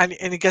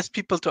it gets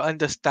people to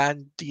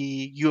understand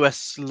the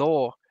U.S.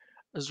 law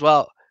as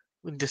well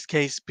in this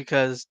case,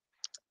 because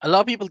a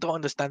lot of people don't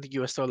understand the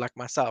U.S. law like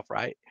myself,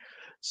 right?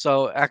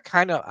 So I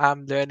kind of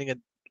am learning a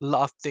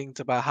lot of things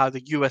about how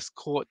the U.S.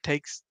 court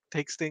takes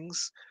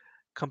things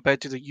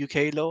compared to the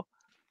UK law.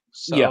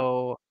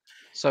 So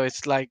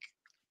it's like,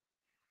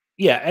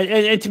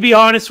 and to be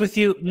honest with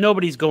you,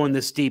 nobody's going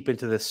this deep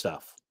into this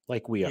stuff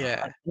like we are.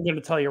 Yeah. I'm going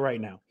to tell you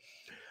right now.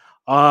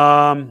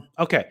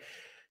 Okay,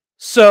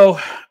 so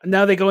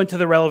now they go into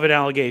the relevant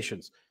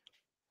allegations.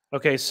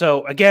 Okay,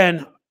 so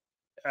again,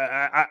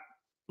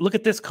 look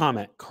at this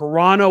comment.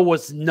 Carano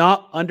was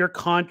not under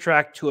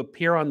contract to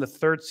appear on the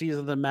third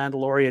season of The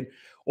Mandalorian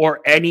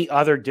or any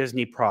other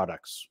Disney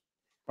products.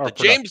 The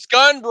James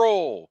Gunn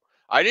role.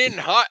 I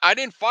didn't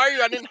fire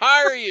you. I didn't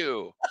hire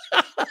you.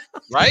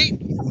 Right?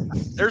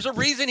 There's a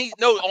reason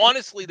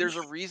honestly, there's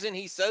a reason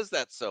he says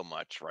that so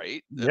much,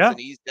 right?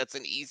 That's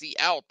an easy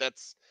out.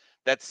 That's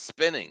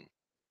spinning.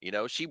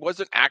 She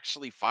wasn't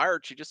actually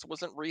fired. She just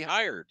wasn't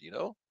rehired,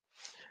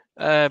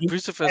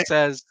 Brucifer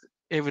says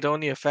it would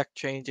only affect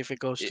change if it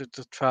goes to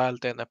the trial,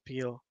 then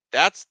appeal.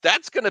 That's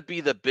going to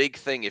be the big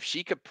thing. If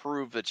she could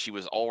prove that she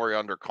was already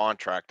under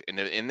contract, and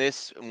in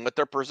what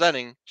they're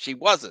presenting, she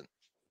wasn't.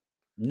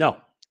 No.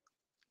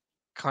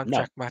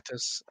 contract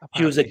matters.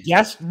 She was a Apparently.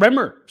 guest.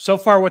 Remember, so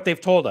far what they've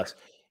told us,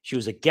 she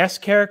was a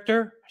guest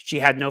character. She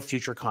had no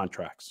future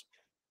contracts.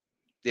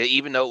 Yeah,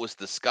 even though it was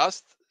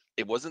discussed,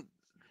 it wasn't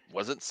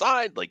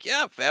signed. Like,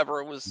 yeah,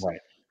 Favreau was Right.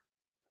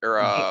 or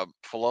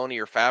Filoni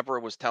or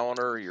Favreau was telling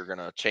her you're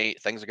gonna change,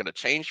 things are gonna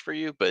change for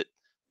you, but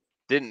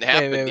didn't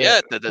happen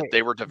yet. That wait.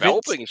 they were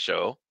developing a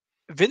show.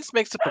 Vince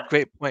makes up a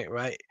great point,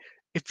 right?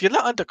 If you're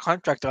not under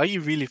contract, are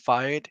you really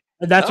fired?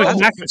 And that's what No.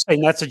 Max was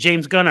saying. That's a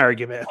James Gunn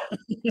argument.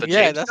 The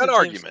Yeah, James that's Gunn a James-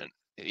 argument.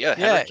 Yeah, Yeah.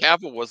 Henry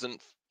Cavill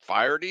wasn't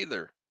fired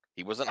either.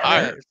 He wasn't Yeah,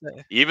 hired. it's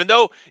like- Even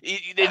though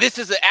this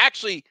is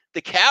actually,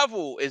 the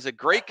Cavill is a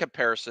great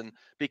comparison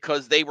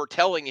because they were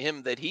telling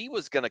him that he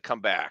was going to come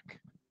back,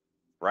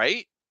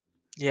 right?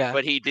 yeah.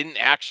 But he didn't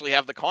actually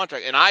have the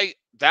contract. And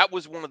that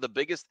was one of the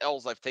biggest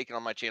L's I've taken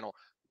on my channel.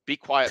 Be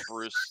quiet,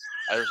 Bruce.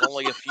 There's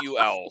only a few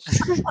L's.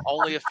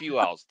 Only a few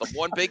L's. The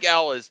one big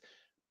L is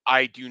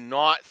I do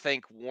not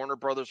think Warner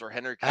Brothers or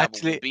Henry Cavill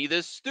Actually- will be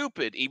this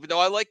stupid, even though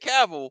I like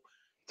Cavill,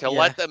 to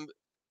let them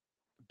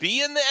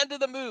be in the end of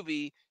the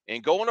movie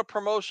and go on a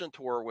promotion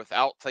tour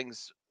without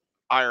things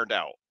ironed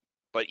out.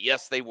 But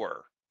yes, they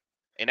were.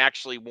 And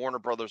actually, Warner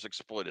Brothers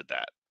exploited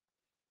that.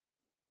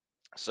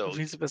 So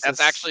that's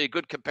actually a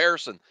good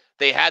comparison.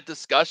 They had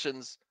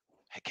discussions.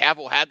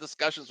 Cavill had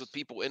discussions with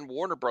people in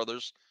Warner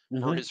Brothers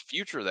for his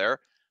future there,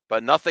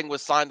 but nothing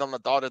was signed on the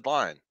dotted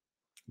line.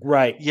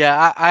 Right.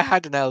 Yeah, I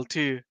had an L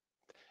too.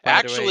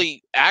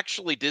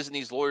 Actually,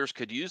 Disney's lawyers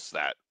could use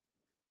that.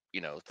 You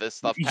know, this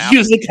stuff Use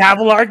happens. the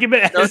Cavill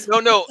argument.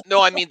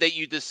 No. I mean that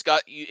you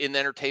discuss in the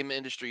entertainment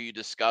industry, you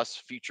discuss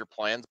future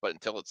plans, but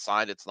until it's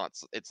signed, it's not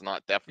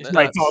definite.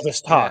 Right. It's all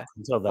this talk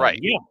until then. Right.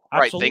 Yeah.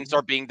 Right. Absolutely. Things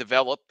are being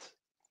developed.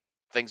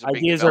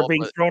 Ideas are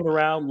being thrown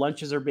around.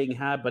 Lunches are being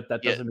had, but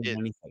that doesn't mean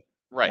anything.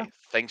 Right. Yeah.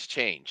 Things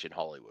change in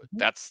Hollywood.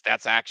 That's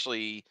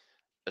actually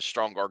a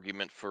strong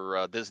argument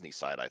for Disney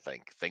side. I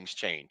think things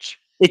change.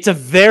 It's a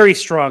very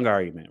strong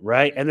argument,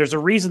 right? And there's a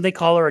reason they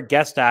call her a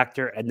guest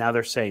actor, and now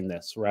they're saying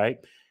this, right?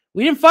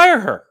 We didn't fire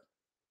her.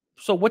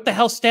 So what the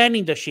hell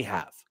standing does she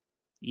have?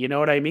 You know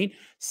what I mean?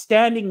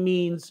 Standing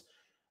means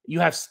you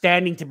have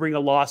standing to bring a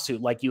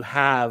lawsuit, like you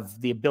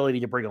have the ability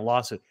to bring a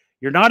lawsuit.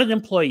 You're not an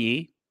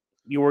employee.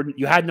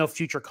 You had no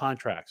future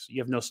contracts.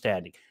 You have no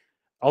standing.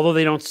 Although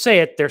they don't say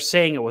it, they're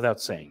saying it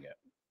without saying it.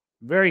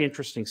 Very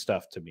interesting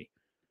stuff to me.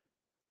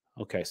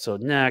 Okay, so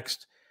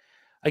next.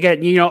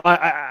 Again, you know,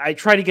 I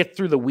try to get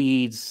through the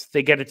weeds.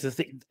 They get into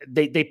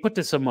they put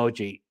this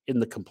emoji in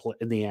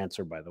the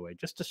answer, by the way,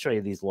 just to show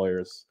you these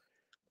lawyers.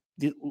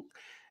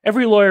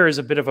 Every lawyer is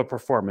a bit of a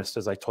performist,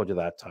 as I told you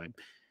that time.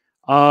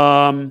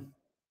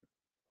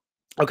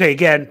 Okay,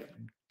 again,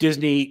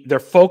 Disney, they're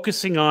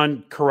focusing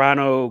on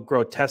Carano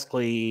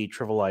grotesquely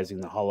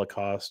trivializing the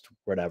Holocaust,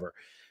 whatever.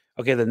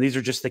 Okay, then these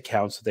are just the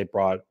counts that they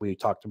brought. We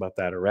talked about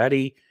that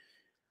already.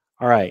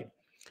 All right.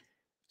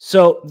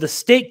 So the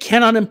state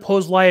cannot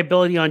impose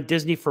liability on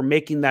Disney for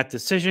making that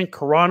decision.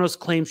 Carano's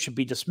claims should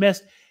be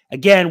dismissed.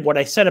 Again, what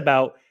I said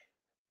about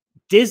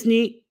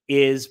Disney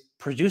is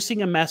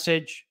producing a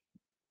message.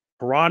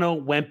 Carano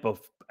went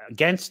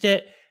against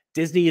it.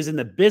 Disney is in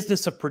the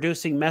business of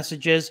producing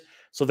messages,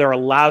 so they're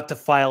allowed to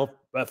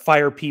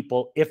fire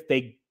people if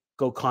they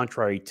go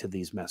contrary to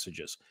these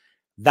messages.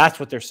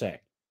 That's what they're saying.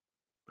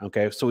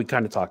 Okay, so we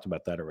kind of talked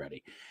about that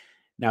already.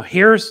 Now,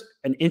 here's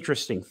an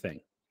interesting thing.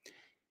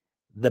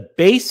 The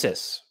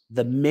basis,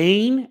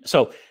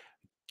 so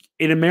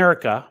in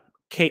America,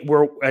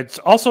 it's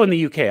also in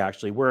the UK,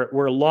 actually,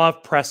 we're a law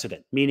of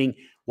precedent, meaning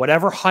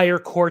whatever higher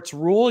courts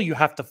rule, you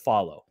have to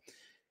follow.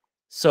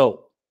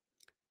 So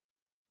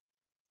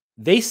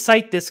they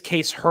cite this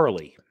case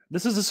Hurley.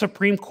 This is a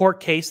Supreme Court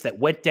case that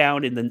went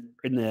down in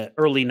the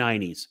early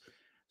 90s.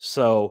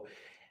 So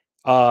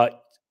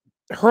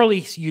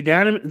Hurley's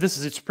unanimous, this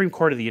is the Supreme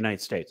Court of the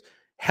United States,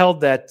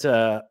 held that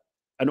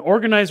an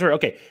organizer,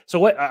 okay, so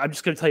what I'm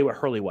just going to tell you what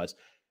Hurley was.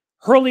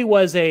 Hurley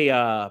was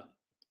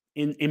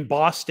in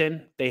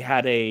Boston, they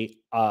had a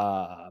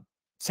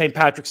St.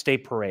 Patrick's Day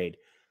parade.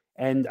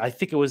 And I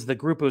think it was the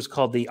group, it was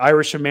called the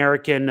Irish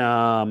American,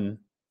 some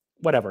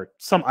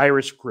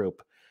Irish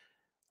group.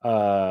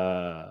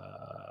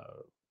 South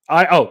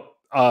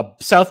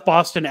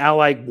Boston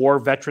Allied War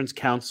Veterans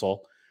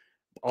Council,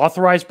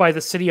 authorized by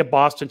the city of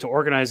Boston to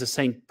organize a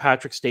St.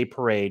 Patrick's Day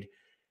parade.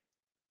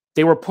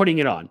 They were putting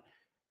it on.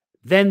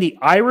 Then the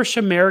Irish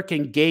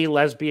American Gay,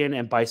 Lesbian,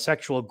 and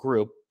Bisexual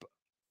group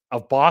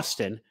of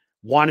Boston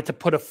wanted to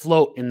put a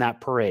float in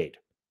that parade.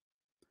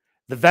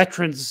 The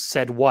veterans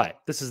said what?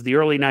 This is the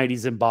early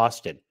 90s in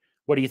Boston.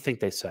 What do you think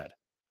they said?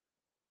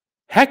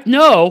 Heck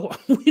no,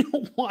 we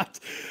don't want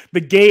the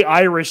gay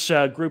Irish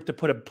group to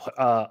put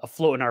a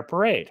float in our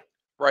parade.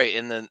 Right,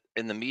 and then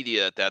in the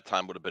media at that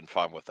time would have been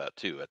fine with that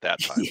too. At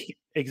that time,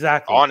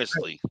 exactly.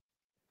 Honestly,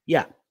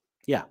 yeah.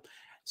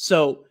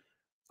 So,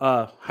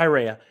 hi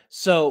Rhea.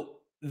 So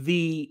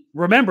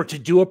remember, to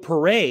do a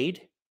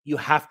parade, you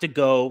have to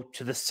go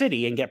to the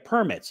city and get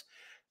permits.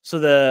 So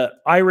the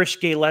Irish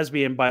Gay,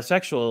 Lesbian,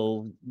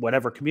 Bisexual,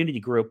 whatever community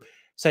group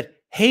said,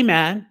 "Hey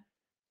man,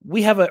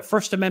 we have a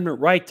First Amendment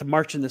right to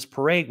march in this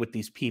parade with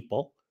these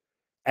people.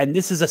 And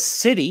this is a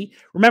city.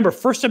 Remember,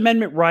 First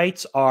Amendment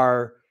rights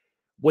are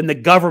when the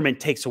government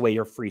takes away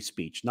your free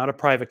speech, not a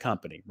private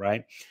company,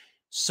 right?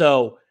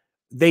 So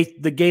the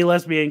gay,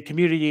 lesbian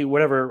community,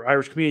 whatever,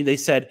 Irish community, they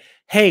said,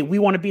 hey, we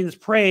want to be in this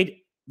parade.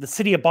 The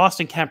city of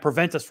Boston can't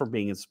prevent us from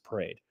being in this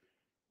parade.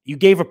 You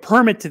gave a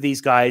permit to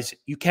these guys.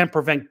 You can't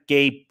prevent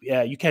gay,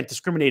 you can't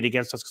discriminate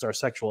against us because of our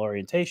sexual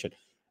orientation.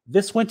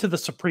 This went to the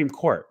Supreme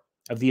Court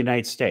of the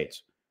United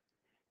States.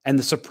 And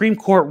the Supreme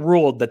Court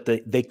ruled that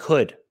they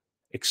could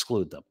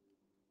exclude them.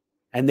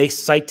 And they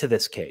cite to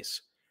this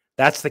case.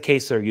 That's the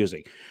case they're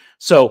using.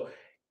 So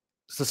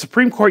the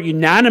Supreme Court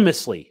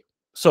unanimously,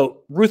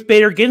 so Ruth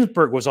Bader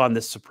Ginsburg was on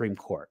this Supreme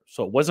Court.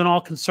 So it wasn't all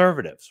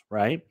conservatives,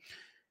 right?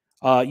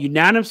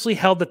 Unanimously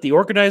held that the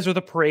organizer of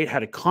the parade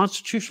had a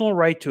constitutional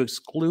right to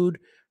exclude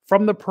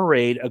from the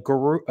parade a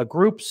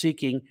group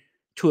seeking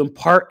to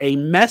impart a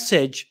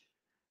message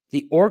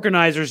the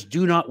organizers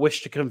do not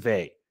wish to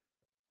convey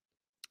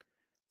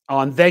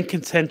on then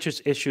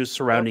contentious issues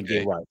surrounding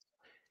gay rights.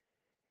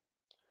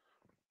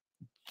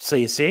 So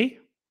you see,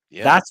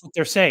 that's what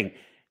they're saying.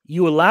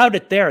 You allowed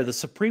it there. The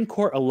Supreme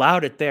Court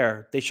allowed it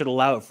there. They should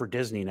allow it for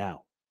Disney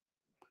now.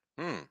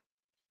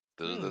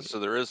 So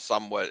there is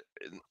somewhat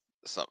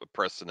some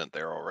precedent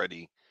there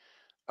already,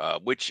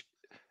 which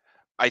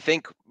I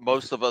think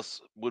most of us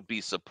would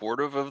be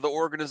supportive of the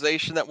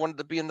organization that wanted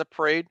to be in the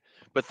parade.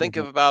 But think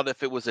about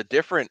if it was a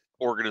different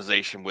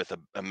organization with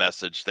a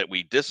message that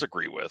we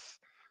disagree with,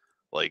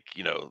 like,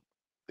 you know,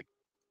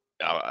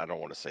 I don't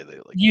want to say they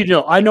like, you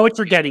know, I know what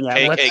you're getting at.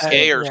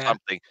 KKK or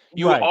something.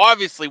 You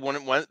obviously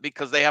wouldn't want,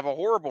 because they have a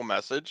horrible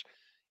message.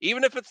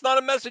 Even if it's not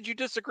a message you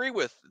disagree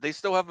with, they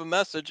still have a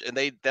message, and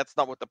that's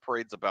not what the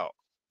parade's about.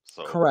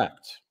 So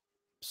correct.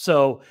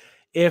 So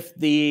if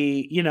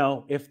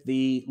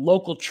the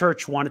local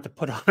church wanted to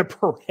put on a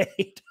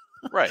parade,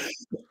 right,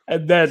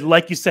 and then,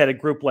 like you said, a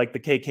group like the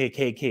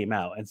KKK came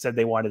out and said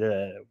they wanted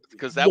to,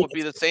 because that would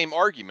be the same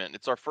argument.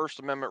 It's our First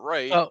Amendment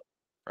right,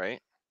 right?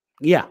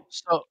 Yeah.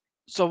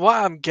 So what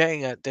I'm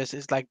getting at this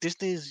is like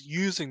Disney is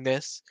using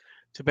this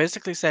to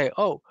basically say,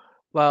 oh,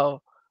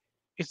 well,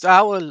 it's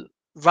our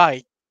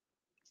right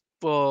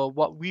for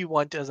what we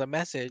want as a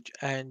message,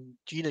 and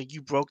Gina,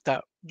 you broke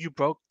that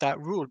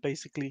rule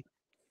basically.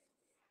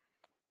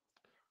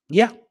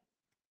 Yeah.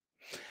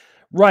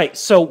 Right.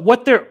 So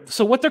what they're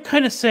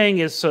kind of saying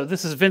is, so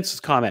this is Vince's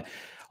comment.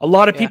 A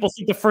lot of people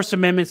think the First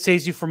Amendment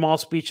saves you from all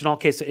speech in all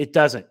cases. It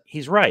doesn't.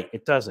 He's right.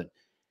 It doesn't.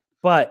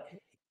 But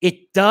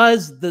it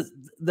does.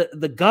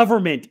 The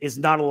government is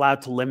not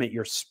allowed to limit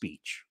your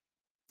speech.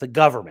 The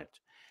government.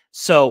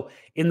 So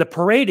in the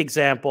parade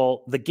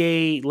example, the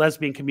gay,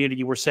 lesbian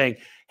community were saying,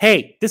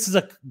 hey, this is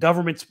a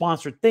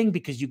government-sponsored thing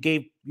because you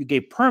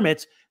gave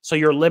permits, so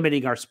you're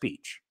limiting our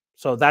speech.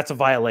 So that's a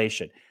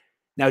violation.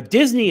 Now,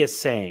 Disney is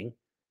saying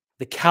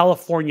the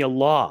California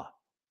law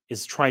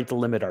is trying to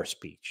limit our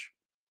speech.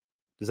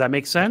 Does that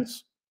make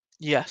sense?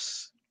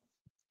 Yes.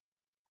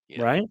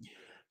 Right?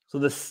 So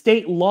the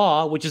state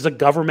law, which is a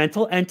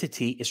governmental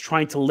entity, is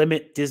trying to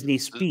limit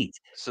Disney's speech.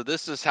 So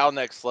this is how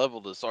next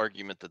level this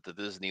argument that the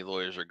Disney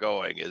lawyers are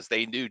going is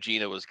they knew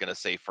Gina was going to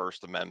say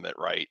First Amendment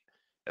right.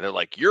 And they're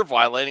like, you're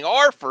violating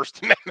our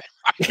First Amendment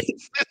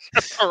rights.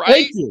 Right?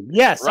 Thank you.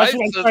 Yes, right? That's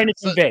what I'm trying to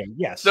convey.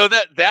 Yes. So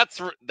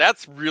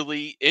that's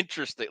really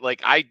interesting.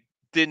 Like,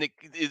 did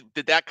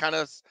that kind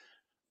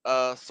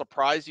of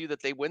surprise you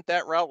that they went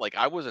that route? Like,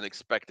 I wasn't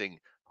expecting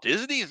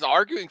Disney's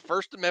arguing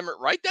First Amendment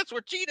right. That's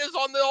what Gina's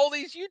on all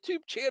these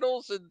YouTube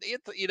channels, and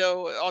it's, you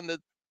know, on the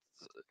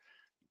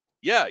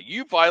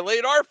you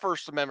violate our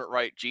First Amendment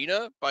right,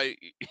 Gina, by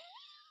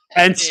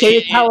and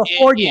state of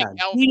California.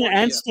 Gina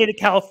and state of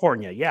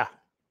California. Yeah.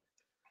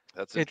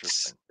 That's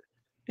interesting.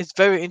 It's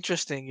very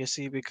interesting, you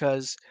see,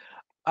 because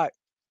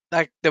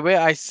like the way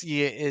I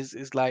see it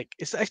is like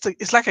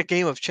it's like a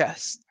game of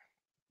chess,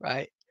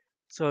 right?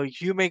 So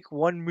if you make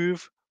one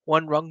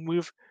wrong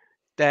move,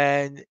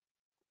 then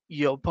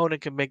your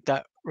opponent can make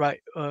that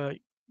right.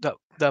 The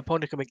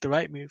opponent can make the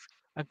right move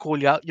and call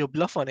you out your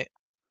bluff on it.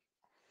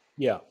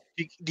 Yeah.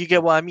 Do you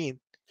get what I mean?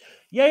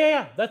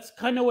 Yeah. That's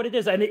kind of what it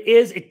is, and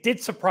it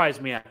did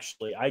surprise me,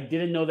 actually. I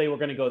didn't know they were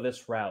going to go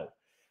this route.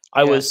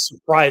 I was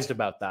surprised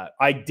about that.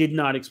 I did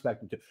not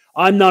expect them to.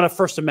 I'm not a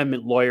First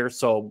Amendment lawyer,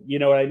 so you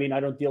know what I mean? I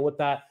don't deal with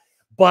that.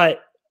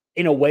 But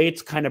in a way,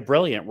 it's kind of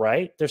brilliant,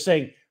 right? They're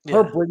saying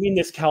her bringing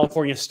this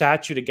California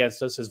statute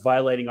against us is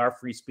violating our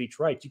free speech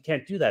rights. You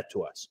can't do that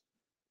to us.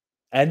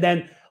 And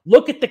then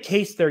look at the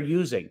case they're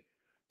using.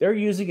 They're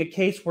using a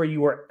case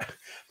where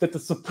that the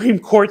Supreme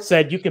Court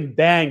said you can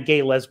ban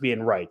gay,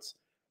 lesbian rights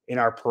in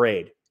our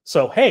parade.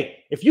 So, hey,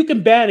 if you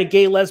can ban a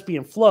gay,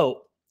 lesbian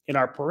float in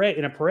a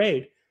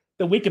parade,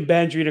 then we can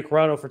ban Gina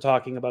Carano for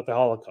talking about the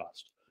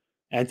Holocaust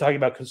and talking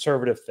about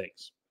conservative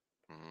things.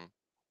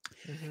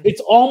 It's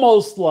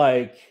almost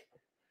like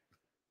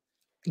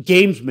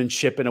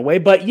gamesmanship in a way,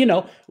 but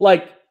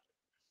like,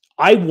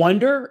 I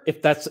wonder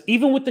if that's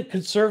even with the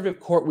conservative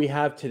court we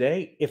have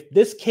today, if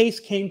this case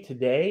came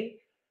today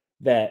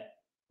that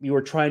you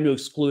were trying to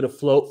exclude a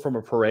float from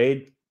a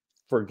parade,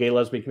 for gay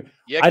lesbian.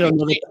 Yeah, I don't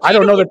know that. I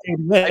don't know that they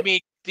admit. I mean,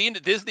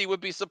 Disney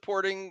would be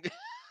supporting.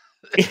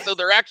 So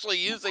they're actually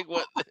using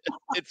what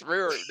it's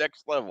real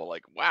next level.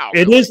 Like, wow,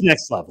 it really? is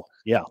next level.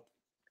 Yeah.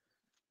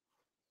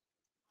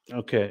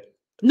 Okay.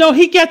 No,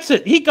 he gets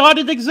it. He got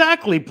it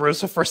exactly,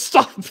 Bruce. For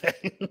stopping.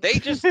 They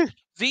just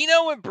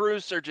Zeno and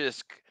Bruce are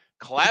just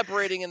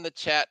collaborating in the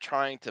chat,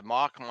 trying to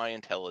mock my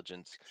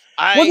intelligence.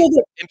 I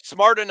am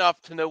smart enough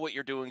to know what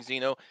you're doing,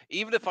 Zeno.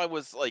 Even if I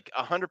was like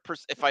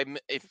 100%,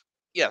 if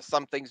yeah,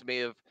 some things may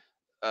have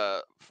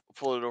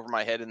floated over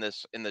my head in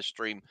this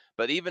stream,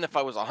 but even if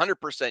I was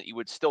 100%, you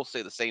would still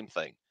say the same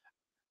thing.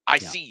 I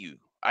see you.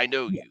 I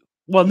know you.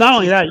 Well, not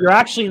only that, you're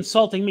actually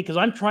insulting me because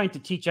I'm trying to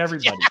teach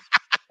everybody.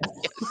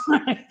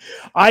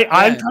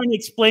 I'm trying to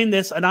explain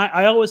this, and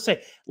I always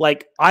say,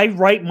 like, I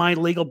write my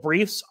legal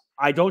briefs.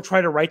 I don't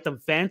try to write them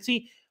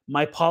fancy.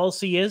 My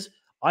policy is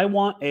I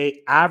want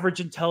a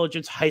average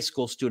intelligence high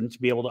school student to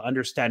be able to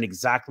understand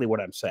exactly what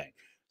I'm saying.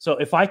 So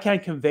if I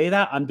can't convey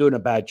that, I'm doing a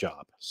bad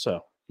job.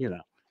 So, you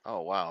know.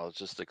 Oh wow, it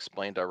just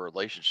explained our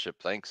relationship.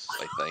 Thanks,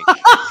 I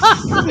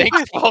think.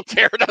 Thanks,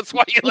 Voltaire. That's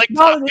why you like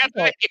talking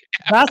to me.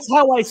 That's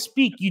how I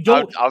speak. You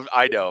don't.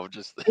 I know.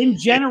 Just in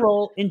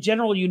general,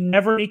 you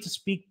never need to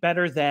speak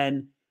better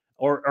than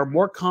or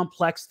more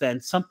complex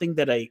than something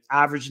that a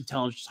average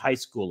intelligence high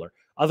schooler.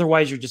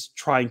 Otherwise, you're just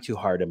trying too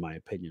hard, in my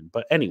opinion.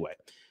 But anyway,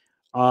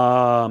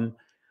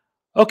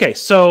 okay.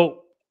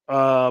 So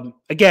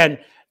again,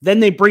 then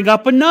they bring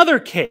up another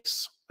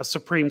case, a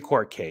Supreme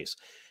Court case.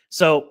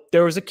 So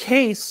there was a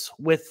case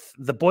with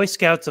the Boy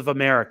Scouts of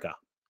America.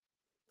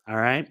 All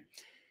right.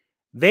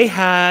 They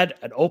had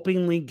an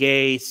openly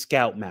gay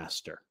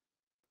scoutmaster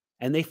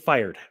and they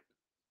fired him.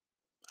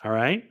 All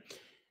right.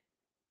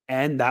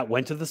 And that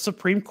went to the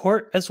Supreme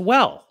Court as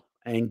well.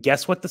 And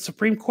guess what the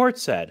Supreme Court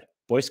said?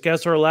 Boy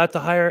Scouts are allowed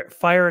to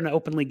fire an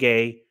openly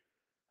gay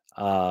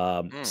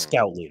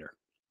scout leader.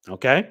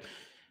 Okay.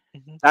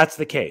 That's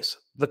the case.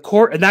 The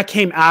court, and that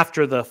came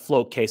after the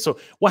float case. So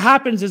what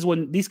happens is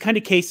when these kind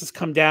of cases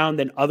come down,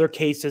 then other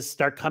cases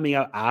start coming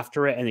out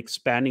after it and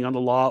expanding on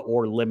the law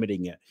or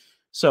limiting it.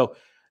 So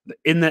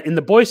in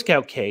the Boy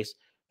Scout case,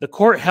 the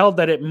court held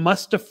that it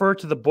must defer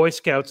to the Boy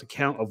Scouts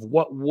account of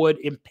what would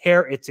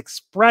impair its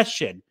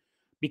expression,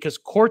 because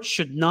courts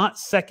should not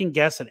second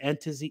guess an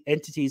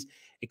entity's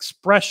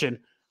expression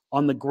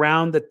on the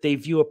ground that they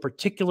view a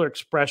particular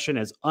expression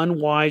as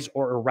unwise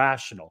or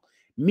irrational.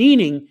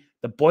 Meaning,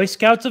 the Boy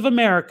Scouts of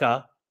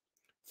America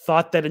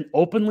thought that an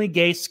openly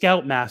gay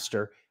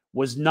scoutmaster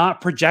was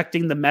not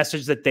projecting the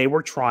message that they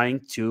were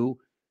trying to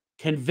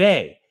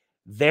convey.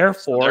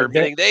 Therefore,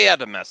 they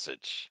had a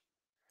message.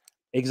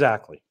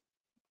 Exactly.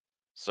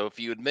 So if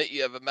you admit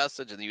you have a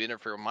message and you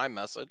interfere with my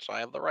message, I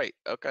have the right.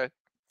 Okay.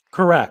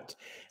 Correct.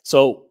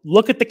 So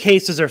look at the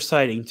cases they're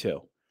citing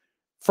too.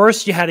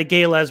 First, you had a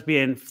gay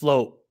lesbian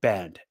float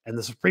banned, and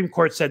the Supreme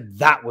Court said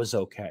that was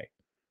okay.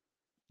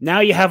 Now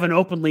you have an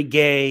openly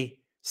gay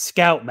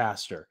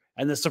scoutmaster,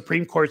 and the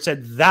Supreme Court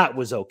said that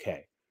was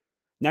okay.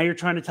 Now you're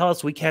trying to tell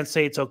us we can't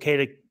say it's okay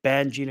to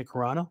ban Gina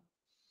Carano?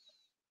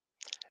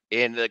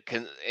 And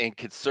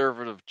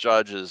conservative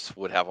judges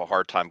would have a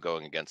hard time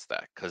going against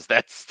that, because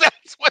that's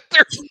what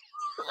they're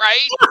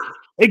right.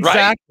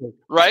 Exactly.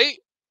 Right.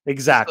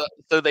 Exactly.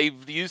 So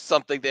they've used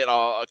something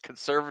that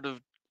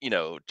conservative,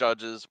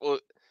 judges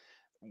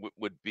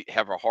would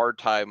have a hard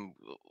time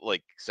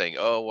like saying,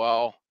 "Oh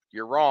well,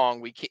 you're wrong.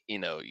 We can't."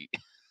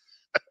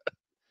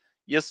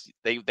 Yes,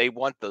 they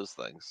want those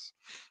things.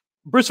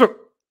 Bruce,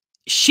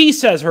 she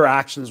says her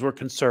actions were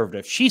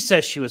conservative. She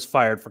says she was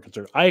fired for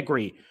conservative. I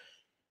agree.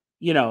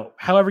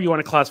 However you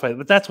want to classify it,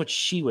 but that's what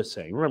she was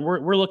saying. Remember,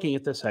 we're looking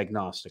at this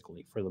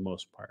agnostically for the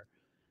most part.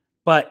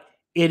 But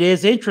it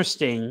is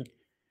interesting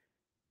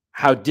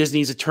how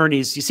Disney's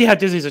attorneys, you see how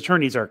Disney's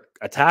attorneys are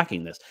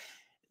attacking this.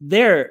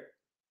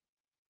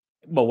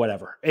 Well,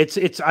 whatever.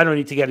 It's I don't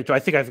need to get into it. I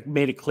think I've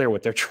made it clear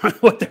what they're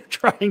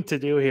trying to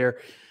do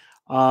here.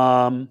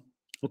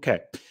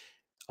 Okay.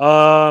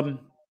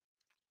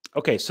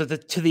 Okay, so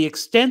to the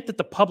extent that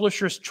the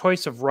publisher's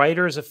choice of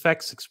writers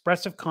affects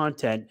expressive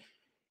content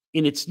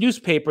in its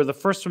newspaper, the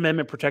First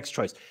Amendment protects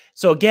choice.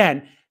 So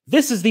again,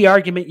 this is the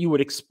argument you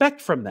would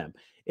expect from them.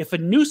 If a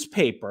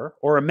newspaper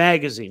or a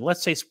magazine,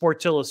 let's say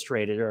Sports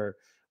Illustrated or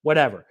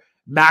whatever,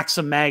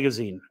 Maxim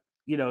magazine,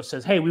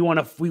 says, "Hey,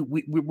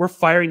 we're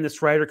firing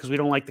this writer because we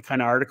don't like the kind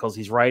of articles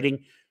he's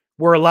writing,"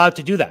 we're allowed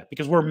to do that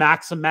because we're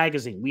Maxim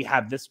magazine. We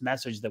have this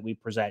message that we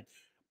present,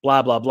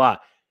 blah, blah, blah.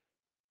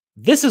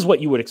 This is what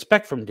you would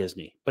expect from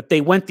Disney, but they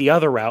went the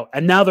other route,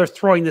 and now they're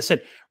throwing this in.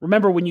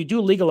 Remember, when you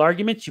do legal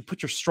arguments, you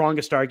put your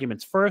strongest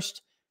arguments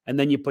first, and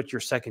then you put your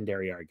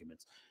secondary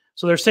arguments.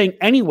 So they're saying,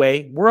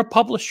 anyway, we're a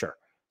publisher.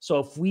 So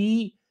if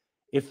we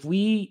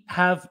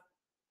have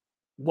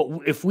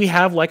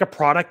like a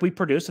product we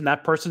produce and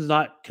that person's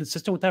not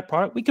consistent with that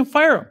product, we can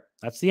fire them.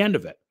 That's the end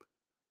of it.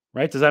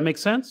 Right? Does that make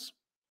sense?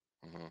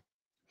 Mm-hmm.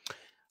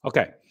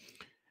 Okay.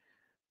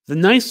 The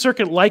Ninth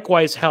Circuit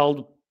likewise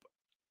held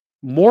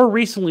more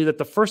recently that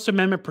the First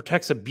Amendment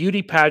protects a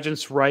beauty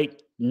pageant's right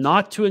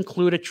not to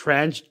include a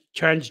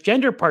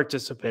transgender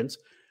participants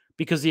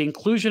because the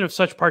inclusion of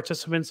such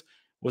participants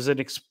was an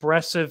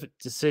expressive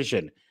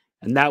decision,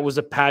 and that was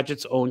a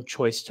pageant's own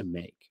choice to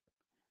make.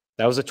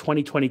 That was a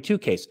 2022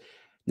 case.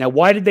 Now,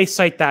 why did they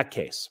cite that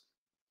case?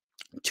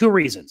 Two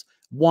reasons.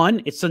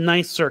 One, it's the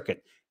Ninth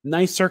Circuit.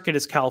 Ninth Circuit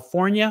is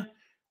California.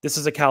 This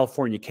is a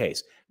California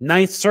case.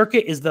 Ninth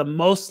Circuit is the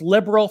most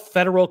liberal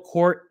federal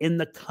court in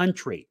the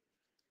country.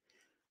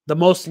 The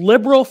most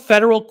liberal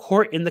federal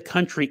court in the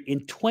country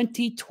in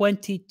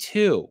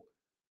 2022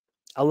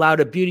 allowed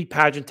a beauty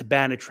pageant to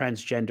ban a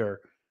transgender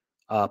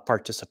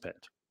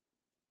participant.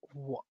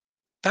 What?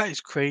 That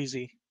is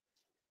crazy.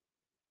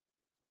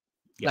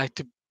 Yeah. Like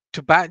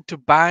to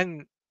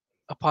ban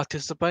a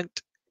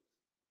participant,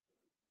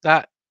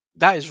 that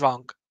is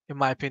wrong in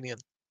my opinion.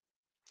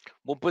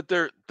 Well, but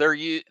they're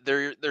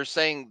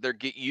saying they're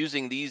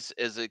using these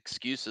as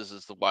excuses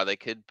as to why they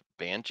could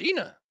ban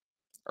Gina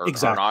or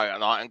Exactly.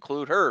 not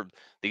include her.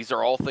 These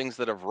are all things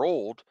that have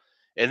rolled,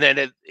 and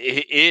then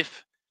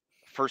if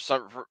for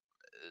some,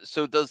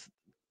 so does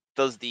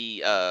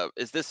the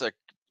is this a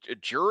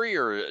jury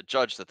or a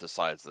judge that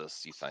decides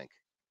this? You think?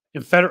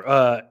 In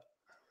federal,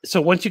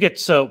 so once you get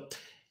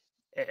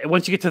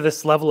to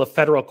this level of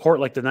federal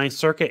court, like the Ninth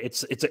Circuit,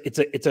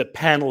 it's a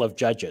panel of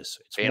judges.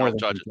 It's Panel of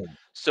judges.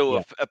 So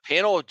if a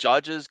panel of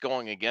judges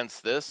going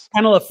against this,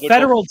 panel of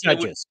federal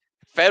judges,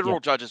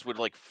 judges would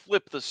like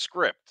flip the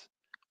script.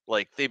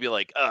 Like they'd be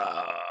like,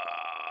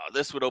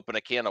 this would open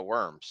a can of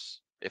worms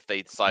if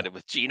they decided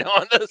with Gina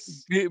on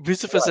this.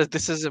 Lucifer says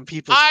this isn't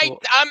people's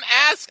fault.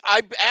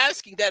 I'm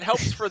asking. That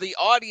helps for the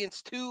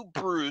audience too,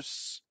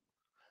 Bruce.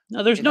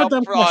 No, there's no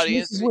dumb question.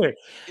 This is weird.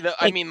 You know,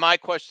 I mean, my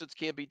questions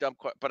can't be dumb,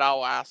 but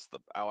I'll ask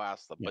them.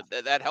 Yeah.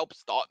 But that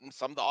helps.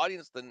 Some of the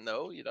audience didn't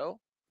know. You know.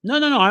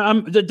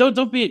 No.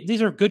 Don't be.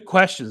 These are good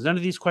questions. None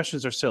of these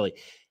questions are silly.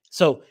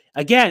 So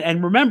again,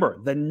 and remember,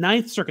 the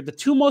Ninth Circuit, the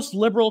two most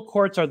liberal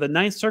courts are the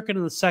Ninth Circuit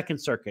and the Second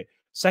Circuit.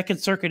 Second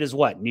Circuit is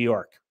what? New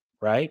York,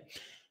 right?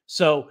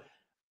 So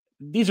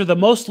these are the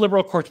most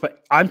liberal courts.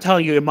 But I'm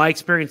telling you, in my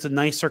experience, the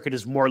Ninth Circuit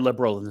is more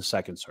liberal than the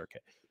Second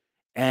Circuit.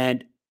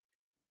 And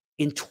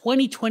in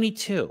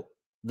 2022,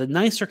 the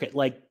Ninth Circuit,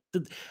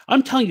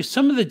 I'm telling you,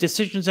 some of the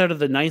decisions out of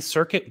the Ninth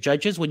Circuit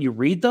judges, when you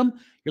read them,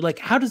 you're like,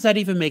 how does that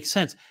even make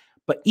sense?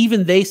 But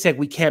even they said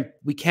we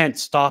can't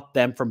stop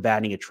them from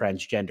banning a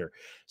transgender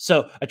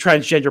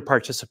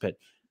participant.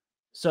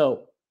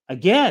 So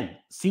again,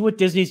 see what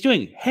Disney's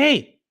doing.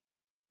 Hey,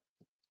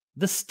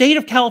 the state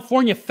of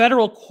California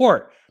federal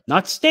court,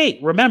 not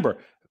state. Remember,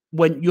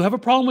 when you have a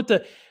problem with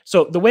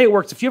the way it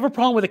works, if you have a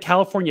problem with a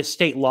California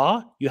state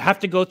law, you have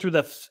to go through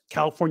the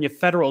California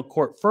federal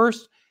court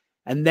first,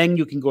 and then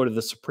you can go to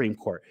the Supreme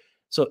Court.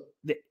 So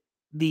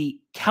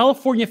the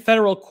California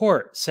federal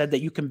court said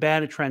that you can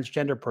ban a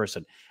transgender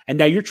person. And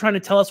now you're trying to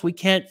tell us we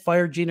can't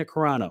fire Gina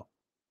Carano.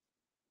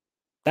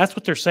 That's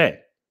what they're saying.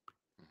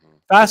 Mm-hmm.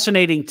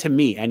 Fascinating to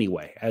me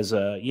anyway, as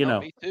a,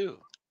 me too.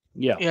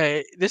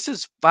 Yeah, this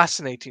is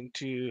fascinating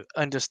to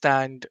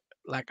understand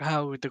like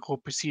how the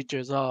court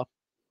procedures are,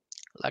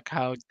 like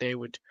how they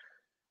would,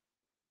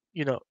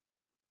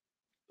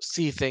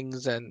 see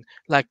things and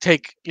like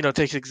take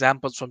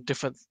examples from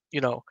different,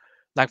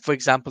 like for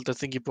example, the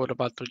thing you brought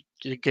about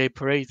the gay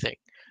parade thing,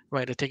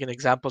 right? They're taking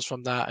examples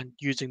from that and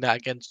using that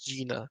against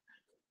Gina.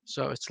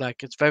 So it's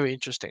very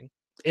interesting.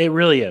 It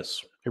really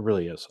is. It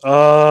really is.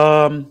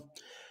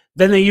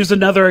 Then they use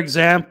another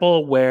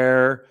example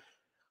where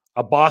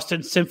a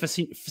Boston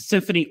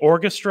Symphony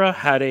Orchestra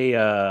had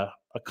a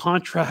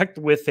contract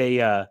with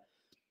a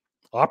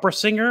opera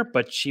singer,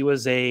 but she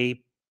was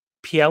a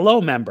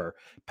PLO member,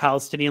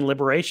 Palestinian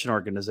Liberation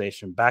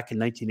Organization, back in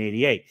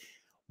 1988.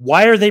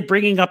 Why are they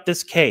bringing up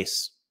this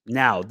case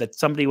now that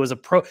somebody was a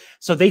pro?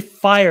 So they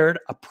fired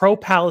a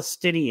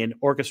pro-Palestinian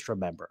orchestra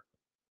member,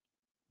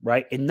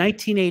 right, in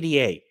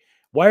 1988.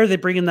 Why are they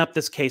bringing up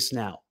this case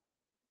now?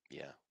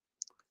 Yeah.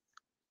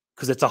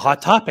 Because it's a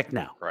hot topic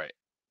now. Right.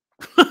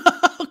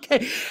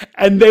 Okay.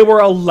 And they were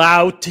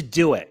allowed to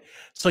do it.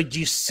 So do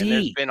you see? And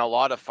there's been a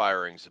lot of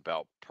firings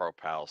about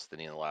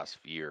pro-Palestinian in the last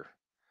year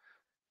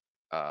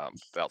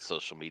about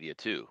social media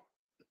too.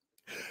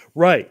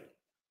 Right.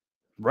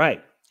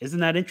 Right. Isn't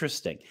that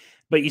interesting?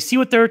 But you see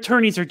what their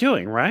attorneys are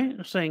doing, right?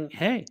 They're saying,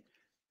 hey,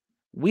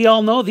 we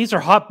all know these are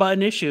hot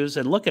button issues.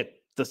 And look at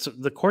this,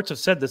 the courts have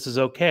said this is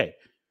okay.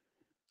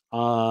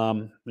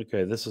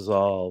 Okay, this is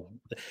all.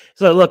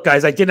 So look,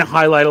 guys, I didn't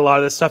highlight a lot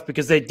of this stuff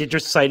because they're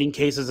just citing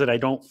cases that I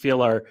don't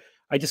feel are.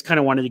 I just kind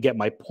of wanted to get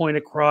my point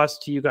across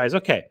to you guys.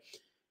 Okay.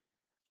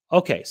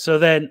 Okay. So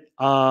then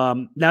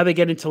now they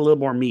get into a little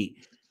more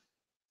meat.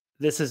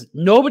 This is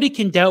nobody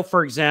can doubt,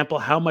 for example,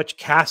 how much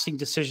casting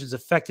decisions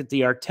affected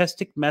the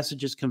artistic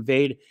messages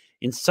conveyed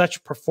in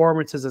such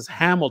performances as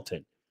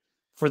Hamilton.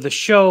 For the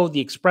show,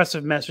 the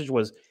expressive message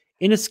was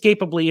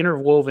inescapably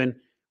interwoven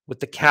with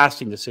the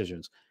casting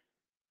decisions,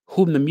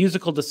 whom the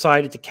musical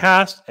decided to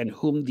cast and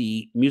whom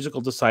the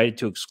musical decided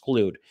to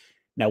exclude.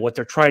 Now, what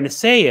they're trying to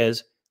say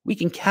is we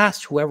can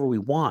cast whoever we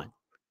want.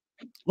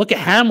 Look at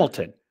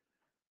Hamilton.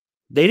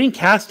 They didn't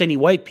cast any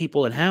white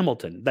people in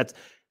Hamilton.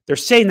 They're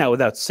saying that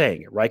without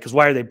saying it, right? Because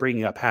why are they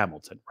bringing up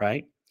Hamilton,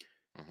 right?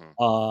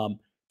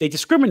 They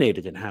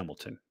discriminated in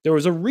Hamilton. There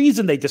was a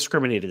reason they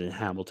discriminated in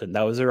Hamilton.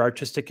 That was their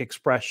artistic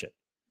expression.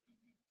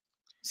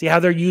 See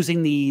how they're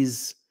using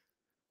these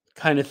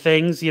kind of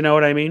things? You know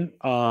what I mean?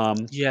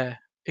 Yeah.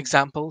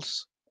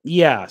 Examples.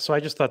 Yeah. So I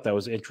just thought that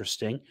was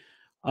interesting.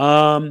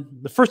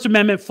 The First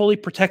Amendment fully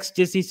protects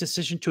Disney's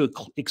decision to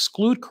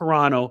exclude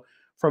Carano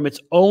from its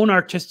own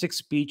artistic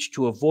speech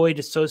to avoid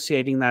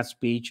associating that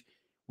speech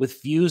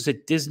with views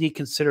that Disney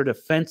considered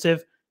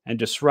offensive and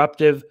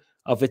disruptive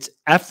of its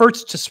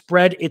efforts to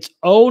spread its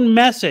own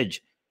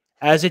message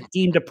as it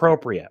deemed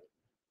appropriate.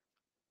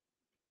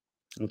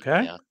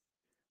 Okay? Yeah.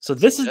 So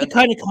this is the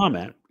kind of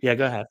comment. Yeah,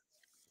 go ahead.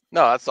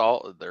 No, that's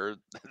all. They're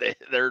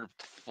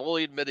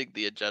fully admitting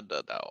the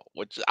agenda now,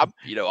 which I'm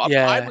fine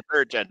Yeah. with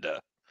their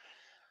agenda.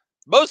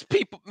 Most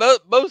people have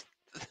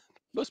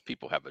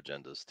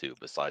agendas too,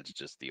 besides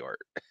just the art.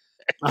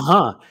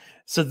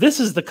 So this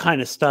is the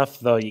kind of stuff,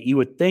 though, you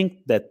would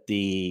think that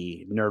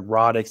the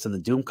Nerdrotics and the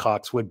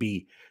Doomcocks would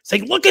be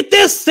saying, look at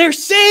this, they're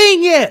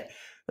saying it.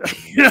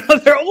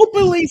 They're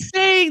openly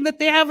saying that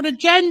they have an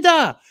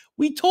agenda.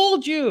 We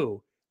told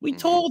you. We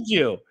told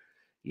you.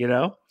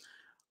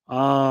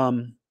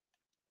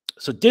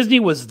 So Disney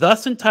was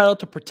thus entitled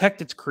to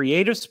protect its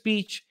creative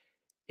speech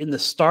in the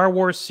Star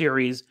Wars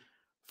series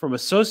from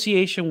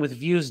association with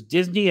views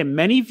Disney and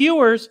many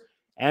viewers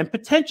and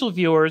potential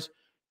viewers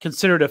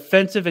considered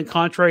offensive and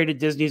contrary to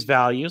Disney's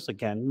values.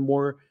 Again,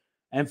 more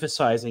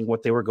emphasizing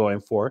what they were going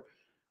for.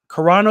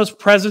 Carano's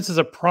presence as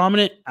a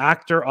prominent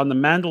actor on The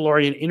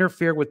Mandalorian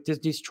interfered with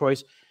Disney's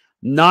choice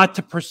not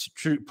to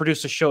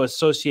produce a show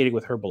associated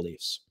with her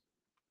beliefs.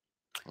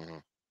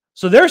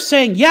 So they're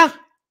saying, yeah,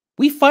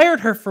 we fired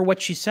her for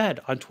what she said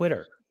on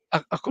Twitter.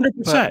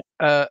 100%.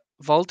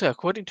 Voltaire,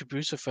 according to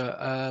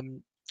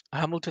Brucifer,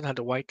 Hamilton had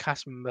a white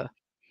cast member.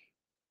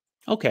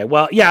 Okay,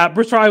 well, yeah,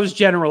 Bruce, I was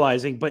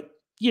generalizing, but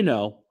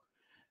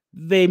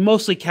they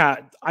mostly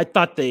I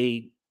thought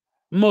they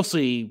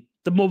mostly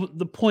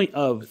the point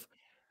of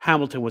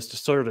Hamilton was to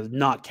sort of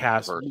not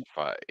cast.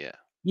 Diversify,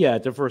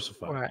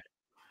 diversify.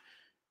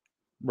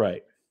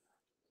 Right.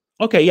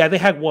 Okay, yeah, they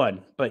had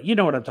one, but you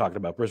know what I'm talking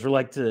about, Bruce. We're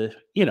like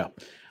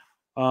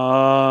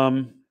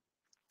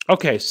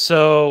okay,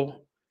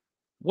 so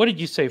what did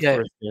you say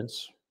first,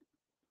 Vince?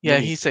 Yeah,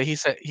 he said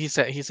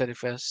it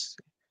first.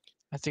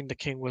 I think the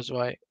king was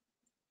right.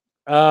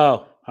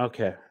 Oh,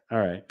 okay. All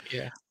right.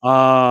 Yeah.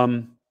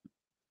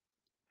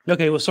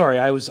 Okay, well, sorry.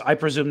 I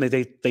presume that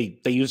they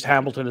used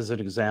Hamilton as an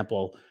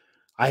example.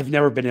 I've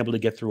never been able to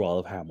get through all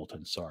of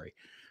Hamilton. Sorry.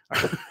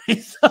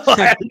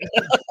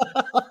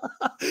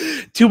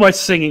 Too much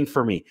singing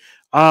for me.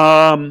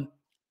 Carano.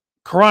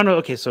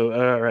 Okay, so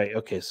all right.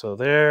 Okay, so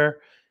there.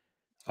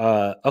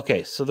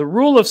 Okay, so the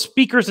rule of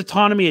speaker's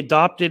autonomy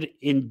adopted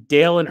in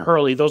Dale and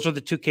Hurley. Those are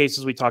the two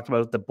cases we talked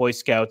about: the Boy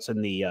Scouts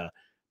and the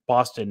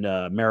Boston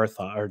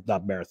marathon, or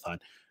not marathon,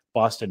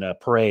 Boston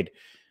parade.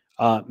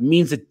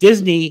 Means that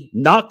Disney,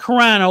 not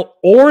Carano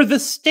or the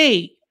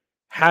state,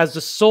 has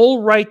the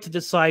sole right to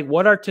decide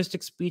what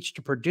artistic speech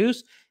to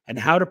produce and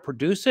how to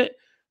produce it.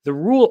 The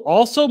rule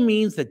also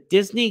means that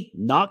Disney,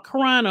 not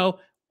Carano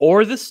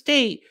or the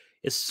state,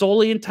 is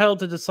solely entitled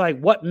to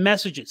decide what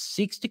message it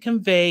seeks to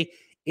convey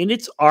in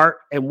its art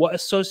and what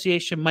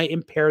association might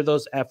impair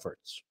those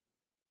efforts.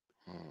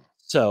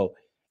 So,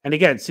 and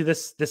again, see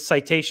this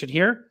citation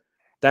here?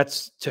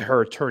 That's to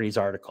her attorney's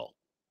article.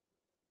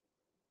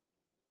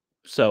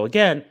 So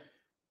again,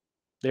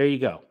 there you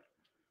go.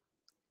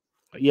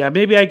 Yeah,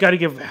 maybe I got to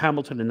give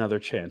Hamilton another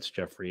chance,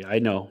 Jeffrey. I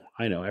know.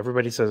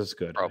 Everybody says it's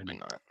good. Probably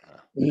not.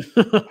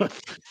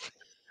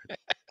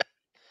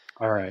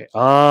 All right.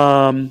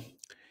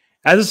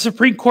 As the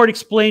Supreme Court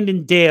explained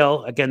in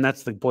Dale, again,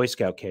 that's the Boy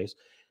Scout case,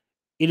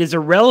 it is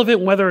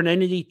irrelevant whether an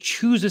entity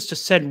chooses to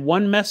send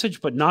one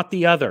message but not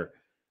the other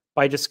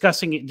by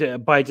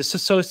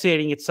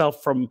disassociating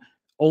itself from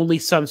only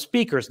some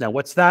speakers. Now,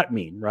 what's that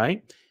mean,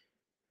 right?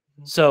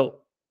 So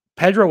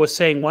Pedro was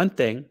saying one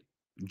thing,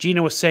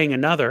 Gina was saying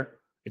another.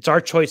 It's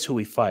our choice who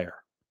we fire.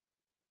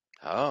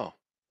 Oh,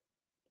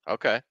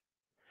 okay.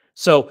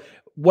 So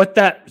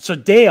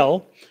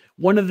Dale,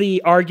 one of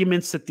the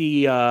arguments that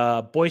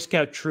the Boy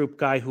Scout troop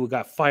guy who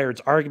got fired's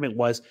argument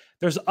was,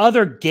 there's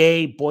other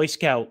gay Boy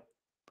Scout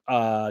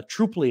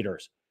troop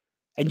leaders,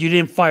 and you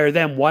didn't fire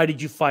them. Why did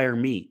you fire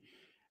me?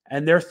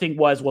 And their thing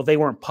was, well, they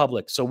weren't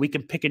public, so we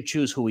can pick and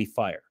choose who we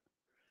fire.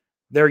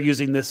 They're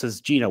using this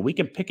as, Gina, we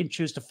can pick and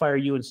choose to fire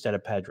you instead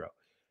of Pedro.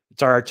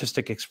 It's our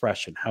artistic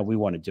expression, how we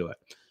want to do it.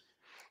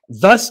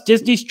 Thus,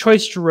 Disney's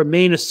choice to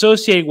remain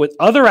associated with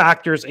other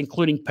actors,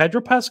 including Pedro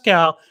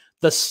Pascal,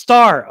 the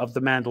star of The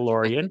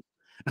Mandalorian.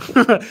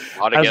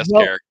 What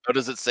character. Oh,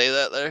 does it say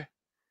that there?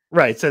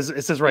 Right. It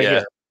says right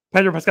here.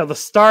 Pedro Pascal, the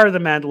star of The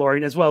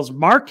Mandalorian, as well as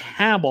Mark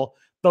Hamill,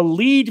 the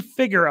lead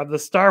figure of the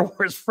Star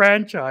Wars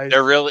franchise.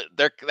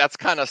 That's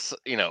kind of,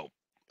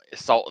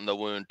 salt in the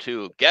wound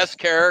too. Guest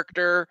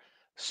character,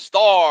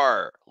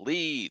 star,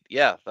 lead.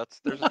 Yeah,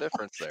 there's a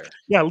difference there.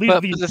 Yeah,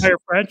 lead the entire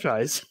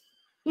franchise.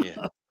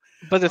 Yeah.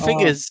 But the thing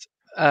is,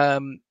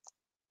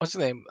 what's his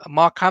name?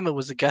 Mark Hamill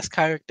was a guest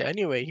character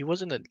anyway. He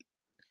wasn't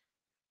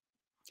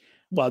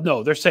Well,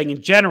 no, they're saying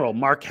in general,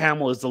 Mark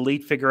Hamill is the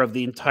lead figure of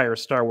the entire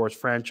Star Wars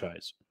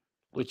franchise,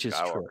 which is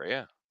true. Skywalker,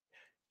 yeah.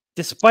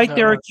 Despite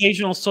their No.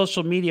 occasional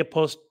social media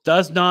posts,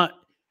 does not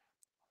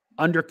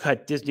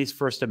undercut Disney's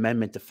First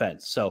Amendment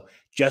defense. So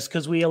just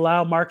because we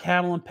allow Mark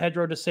Hamill and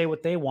Pedro to say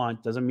what they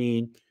want doesn't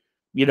mean,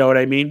 you know what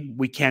I mean?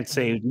 We can't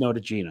say no to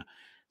Gina.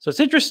 So it's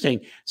interesting.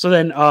 So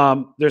then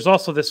there's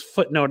also this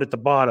footnote at the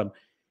bottom.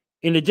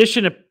 In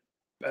addition,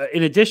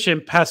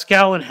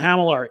 Pascal and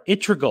Hamill are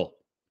integral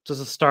to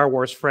the Star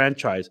Wars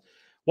franchise.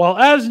 While,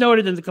 as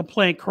noted in the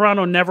complaint,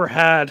 Carano never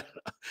had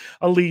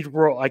a lead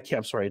role.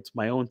 I'm sorry, it's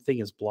my own thing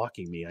is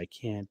blocking me. I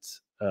can't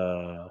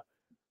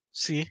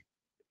See?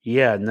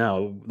 Yeah,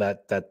 no,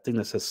 that thing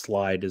that says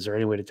slide. Is there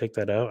any way to take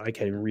that out? I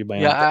can't even read my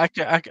own. Yeah,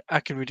 I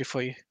can read it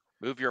for you.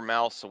 Move your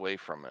mouse away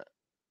from it.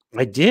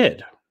 I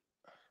did.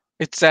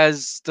 It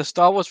says the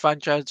Star Wars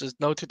franchise is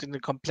noted in the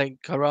complaint.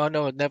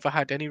 Carano had never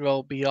had any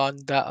role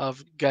beyond that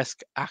of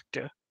guest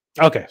actor.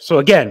 Okay, so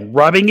again,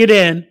 rubbing it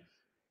in.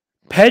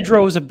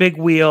 Pedro was a big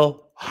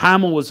wheel.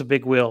 Hamill was a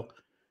big wheel.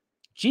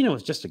 Gina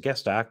was just a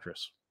guest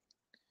actress.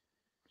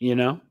 You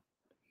know?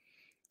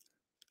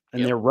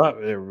 And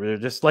they're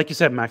just like you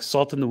said, Max,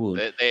 salt in the wound.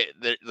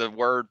 The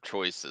word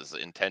choice is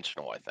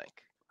intentional, I think.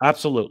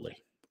 Absolutely.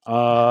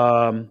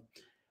 So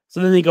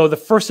then they go, the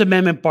First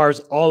Amendment bars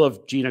all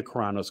of Gina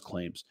Carano's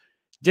claims.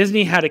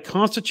 Disney had a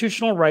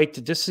constitutional right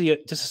to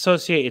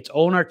disassociate its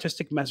own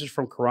artistic message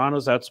from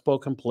Carano's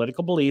outspoken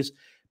political beliefs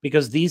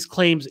because these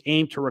claims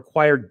aim to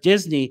require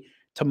Disney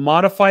to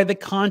modify the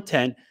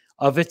content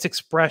of its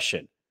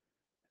expression.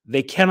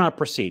 They cannot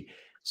proceed.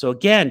 So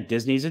again,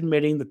 Disney's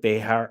admitting that they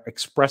are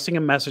expressing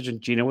a message and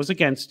Gina was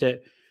against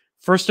it.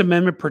 First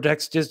Amendment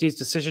protects Disney's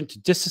decision to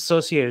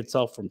disassociate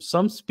itself from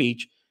some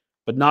speech,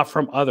 but not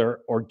from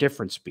other or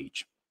different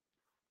speech.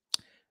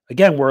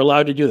 Again, we're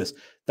allowed to do this.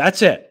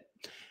 That's it.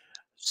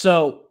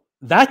 So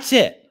that's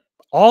it.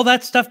 All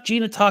that stuff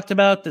Gina talked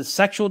about, the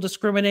sexual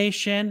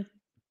discrimination,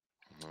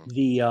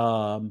 the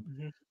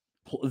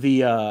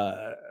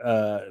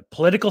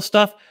political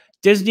stuff,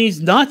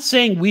 Disney's not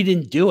saying we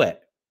didn't do it.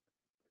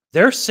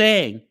 They're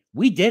saying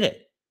we did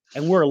it,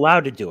 and we're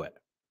allowed to do it.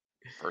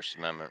 First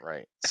Amendment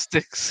right.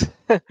 Sticks.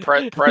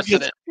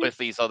 Precedent with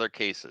these other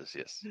cases,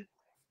 yes.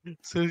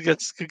 So who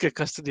get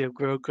custody of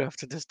Grogu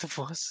after this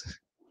divorce?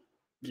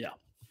 Yeah.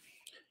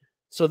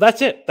 So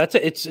that's it. That's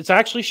it. It's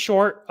actually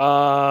short.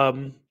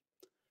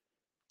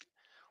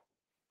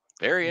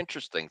 Very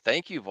interesting.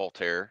 Thank you,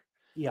 Voltaire.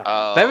 Yeah.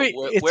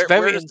 It's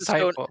very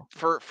insightful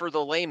for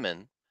the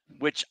layman,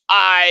 which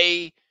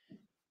I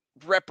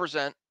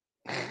represent.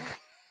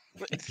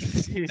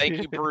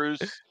 Thank you, Bruce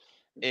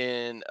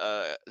and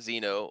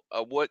Zeno.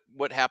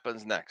 What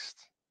happens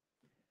next?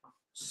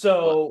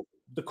 So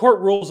the court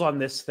rules on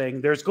this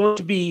thing. There's going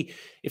to be,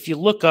 if you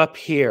look up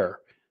here,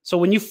 so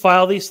when you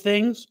file these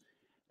things,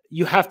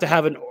 you have to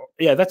have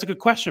that's a good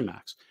question,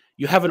 Max.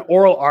 You have an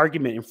oral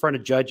argument in front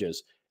of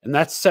judges, and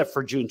that's set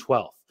for June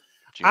 12th.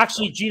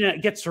 Actually, Gina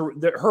gets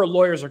her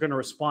lawyers are going to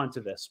respond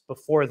to this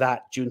before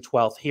that June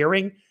 12th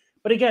hearing.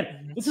 But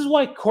again, this is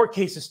why court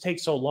cases take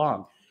so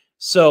long.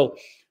 So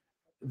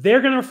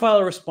they're going to file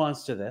a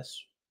response to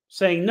this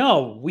saying,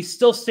 no, we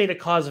still state a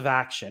cause of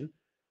action.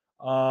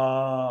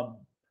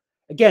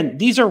 Again,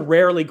 these are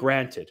rarely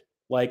granted.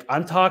 Like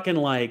I'm talking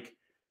like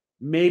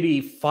maybe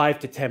 5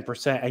 to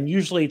 10%. And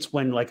usually it's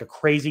when like a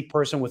crazy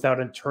person without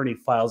an attorney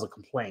files a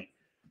complaint,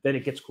 then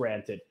it gets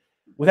granted.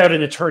 Without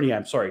an attorney,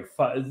 I'm sorry.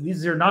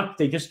 These are not,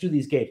 they just do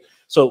these games.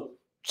 So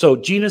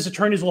Gina's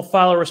attorneys will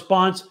file a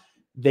response.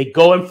 They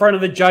go in front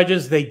of the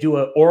judges. They do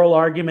an oral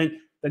argument.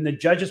 Then the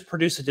judges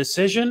produce a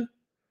decision.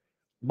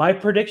 My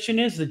prediction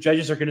is the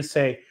judges are going to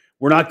say,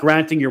 we're not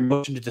granting your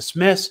motion to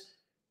dismiss.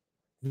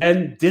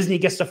 Then Disney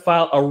gets to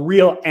file a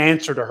real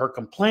answer to her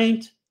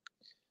complaint.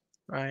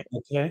 Right.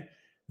 Okay.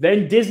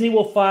 Then Disney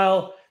will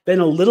file, then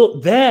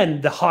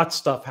the hot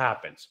stuff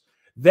happens.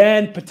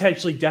 Then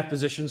potentially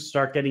depositions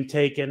start getting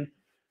taken.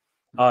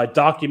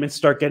 Documents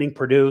start getting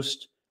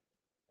produced.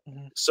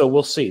 So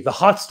we'll see. The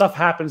hot stuff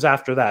happens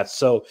after that.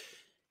 So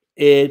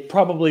it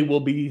probably will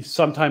be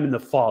sometime in the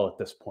fall at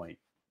this point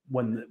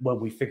when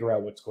we figure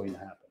out what's going to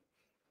happen.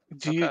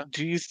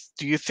 Do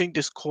you think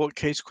this court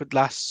case could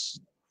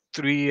last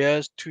 3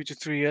 years, 2 to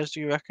 3 years? Do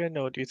you reckon,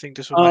 or do you think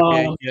this might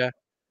be a year?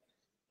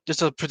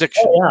 Just a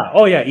prediction.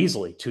 Oh yeah,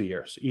 easily 2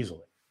 years,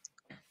 easily.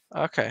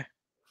 Okay.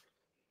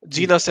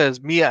 Gino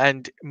says Mia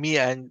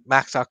and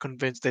Max are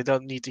convinced they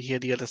don't need to hear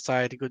the other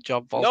side. Good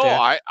job, Voltaire.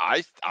 No,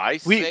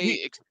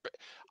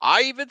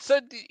 I even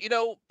said,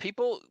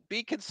 people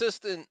be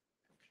consistent,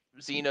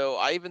 Zeno.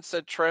 I even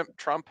said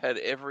Trump had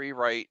every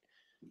right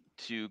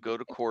to go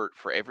to court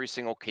for every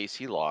single case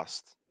he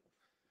lost.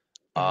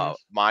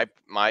 My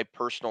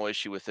personal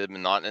issue with him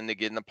and not in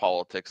the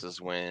politics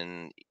is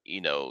when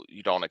you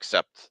don't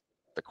accept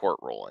the court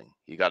ruling.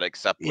 You got to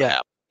accept what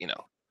happened.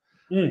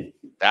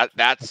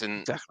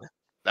 Exactly.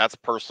 That's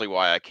personally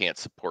why I can't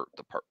support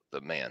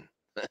the man.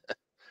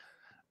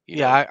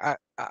 I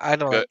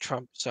don't like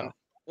Trump. So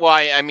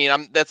why? I mean,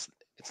 it's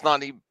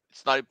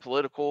not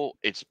political.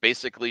 It's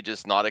basically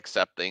just not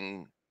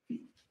accepting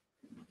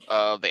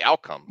the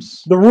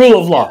outcomes. The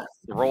rule of law.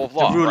 The rule of The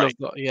law, rule right? of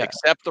law, yeah.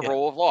 Accept the Yeah.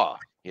 rule of law.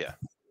 Yeah.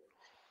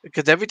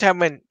 Because every time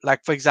when,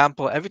 like for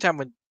example, every time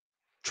when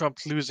Trump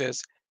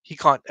loses, he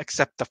can't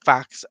accept the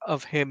facts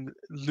of him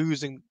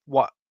losing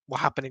what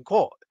happened in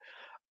court.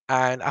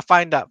 And I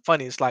find that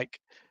funny. It's like,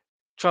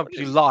 Trump,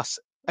 you lost,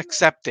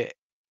 accept it.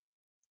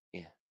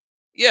 Yeah.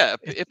 Yeah.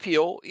 If-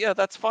 Appeal. Yeah,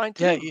 that's fine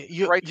too.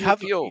 Yeah, Right you to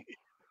have appeal.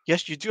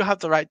 yes, you do have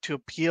the right to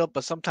appeal,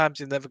 but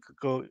sometimes it never could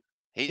go.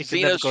 It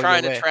can never Xeno's go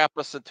trying your to way. trap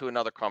us into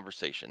another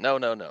conversation. No,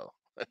 no, no.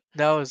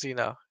 No,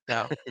 Zeno,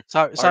 no.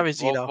 Sorry, All right,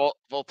 Zeno.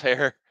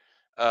 Voltaire.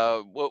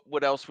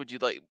 What else would you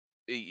like?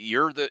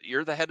 You're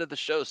the head of the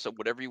show, so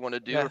whatever you want to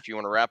do, Yeah. if you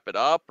want to wrap it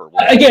up or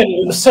whatever.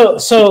 Again,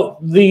 so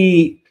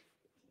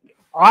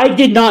I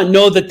did not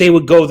know that they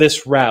would go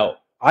this route.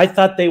 I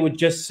thought they would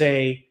just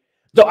say,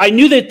 though I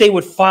knew that they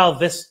would file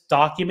this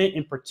document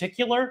in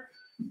particular,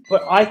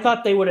 but I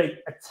thought they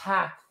would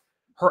attack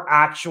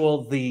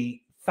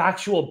the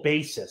factual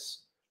basis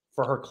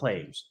for her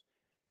claims.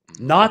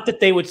 Not that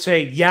they would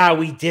say, yeah,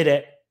 we did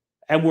it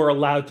and we're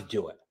allowed to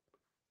do it.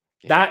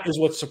 Yeah. That is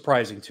what's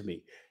surprising to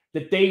me.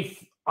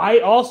 I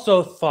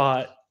also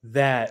thought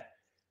that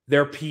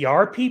their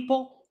PR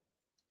people,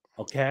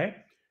 okay,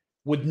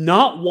 would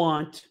not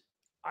want,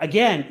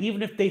 again,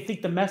 even if they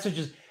think the message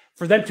is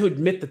for them to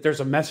admit that there's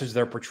a message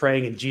they're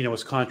portraying and GINA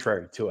was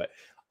contrary to it.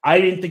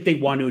 I didn't think they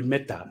want to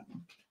admit that.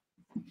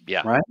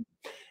 Yeah. Right?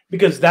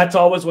 Because that's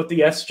always what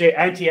the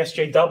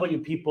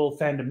anti-SJW people,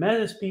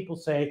 fundamentalist people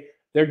say.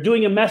 They're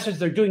doing a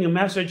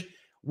message.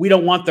 We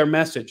don't want their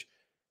message.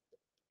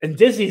 And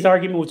Disney's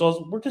argument was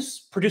also, we're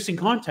just producing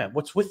content.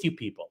 What's with you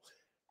people?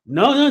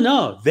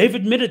 No. They've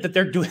admitted that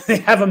they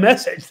have a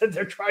message that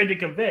they're trying to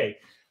convey.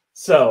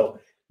 So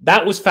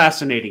that was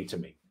fascinating to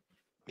me.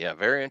 Yeah,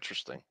 very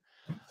interesting.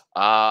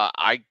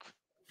 I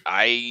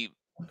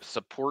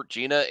support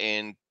GINA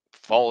in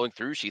following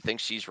through. She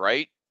thinks she's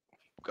right.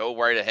 Go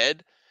right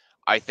ahead.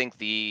 I think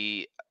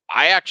I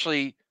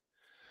actually,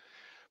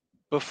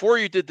 before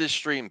you did this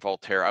stream,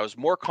 Voltaire, I was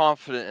more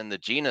confident in the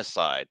GINA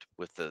side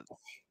with the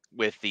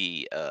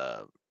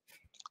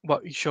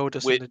What you showed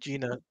us in the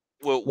GINA.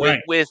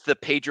 with the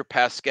Pedro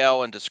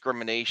Pascal and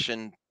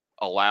discrimination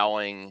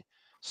allowing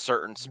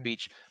certain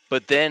speech,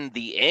 but then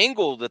the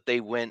angle that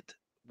they went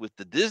with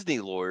the Disney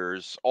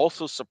lawyers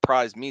also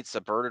surprised me. It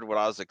subverted what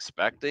I was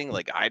expecting.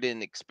 Like, I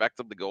didn't expect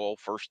them to go all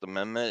First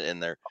Amendment,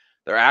 and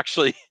they're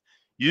actually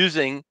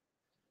using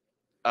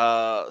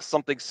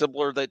something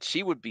similar that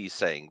she would be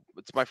saying.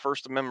 It's my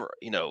First Amendment,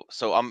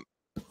 so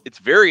it's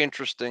very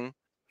interesting.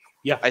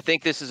 Yeah. I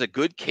think this is a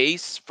good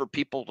case for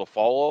people to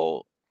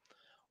follow.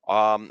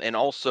 And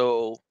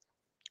also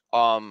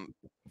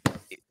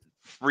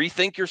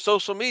rethink your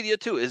social media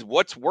too. Is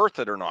what's worth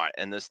it or not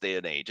in this day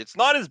and age? It's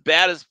not as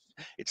bad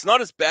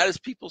as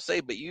people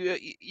say, but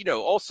you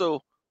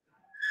also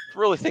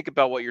really think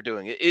about what you're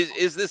doing.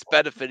 Is this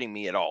benefiting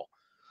me at all?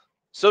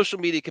 Social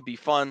media could be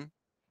fun,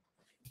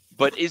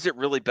 but is it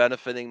really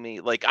benefiting me?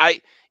 Like,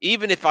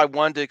 even if I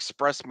wanted to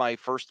express my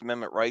First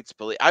Amendment rights,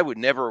 Billy, I would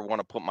never want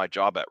to put my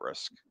job at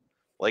risk.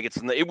 Like,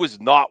 it was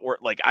not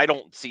worth. Like, I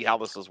don't see how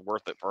this is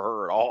worth it for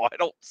her at all. I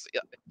don't see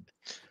it.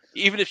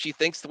 Even if she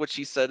thinks that what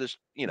she said is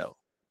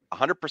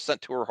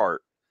 100% to her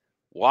heart,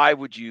 why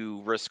would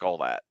you risk all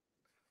that?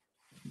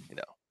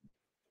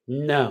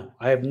 No,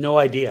 I have no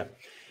idea.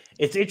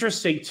 It's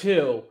interesting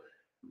too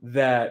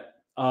that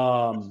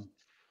well,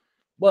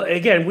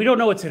 again, we don't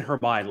know what's in her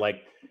mind.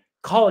 Like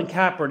Colin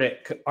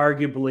Kaepernick,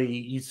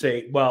 arguably, you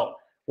say, well,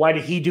 why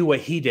did he do what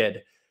he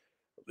did?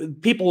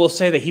 People will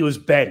say that he was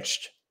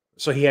benched,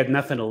 so he had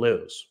nothing to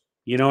lose.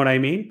 You know what I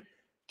mean?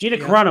 Gina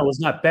Carano was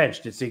not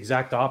benched. It's the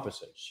exact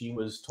opposite. She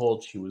was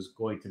told she was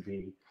going to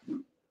be,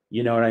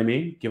 you know what I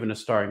mean, given a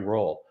starring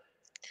role.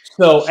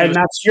 So, and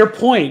that's your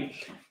point.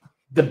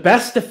 The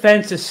best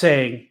defense is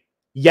saying,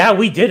 yeah,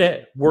 we did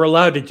it. We're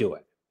allowed to do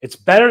it. It's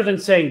better than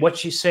saying what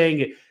she's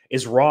saying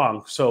is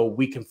wrong, so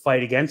we can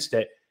fight against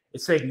it.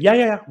 It's saying,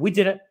 yeah, we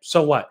did it.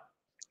 So what?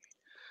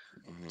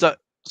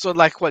 So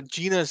like what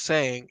Gina is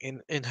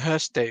saying in her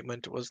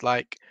statement was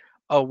like,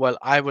 oh, well,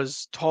 I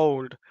was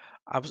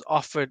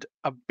offered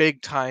a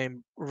big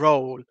time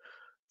role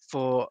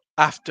for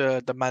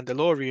after The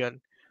Mandalorian,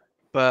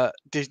 but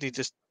Disney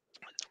just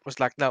was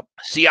like, no.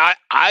 See,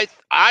 I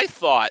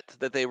thought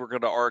that they were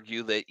going to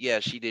argue that, yeah,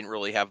 she didn't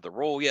really have the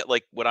role yet.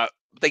 Like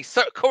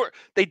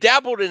they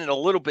dabbled in it a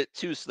little bit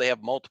too, so they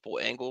have multiple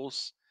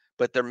angles.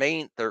 But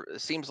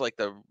it seems like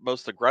the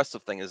most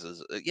aggressive thing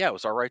is yeah, it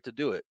was all right to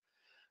do it.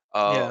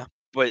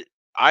 But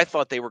I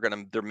thought they were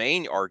going to, their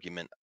main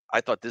argument, I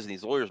thought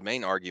Disney's lawyers'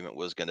 main argument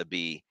was going to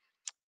be,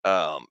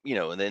 and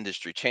the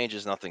industry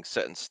changes, nothing's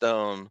set in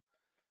stone.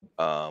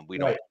 We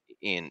don't,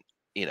 I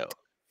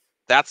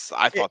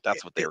thought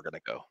that's what they were going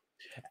to go.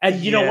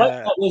 And you know what?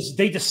 That was,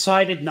 they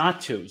decided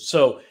not to.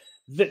 So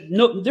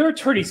their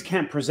attorneys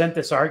can't present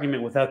this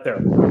argument without their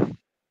approval,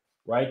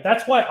 right?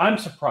 That's why I'm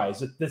surprised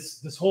that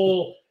this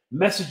whole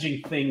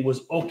messaging thing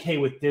was okay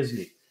with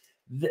Disney.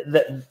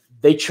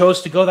 They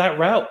chose to go that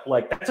route.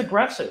 Like, that's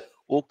aggressive.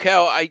 Well,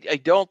 Cal, I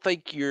don't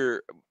think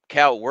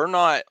Cal, we're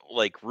not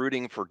like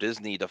rooting for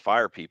Disney to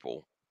fire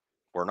people.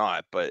 We're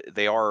not, but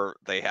they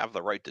have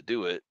the right to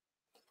do it.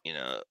 You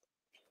know,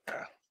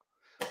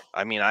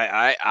 I mean,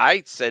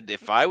 I said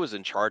if I was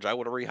in charge, I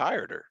would have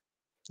rehired her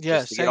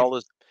Yeah, just same.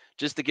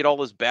 to get all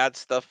this bad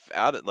stuff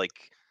out of like.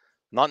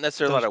 Not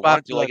necessarily Those that I bad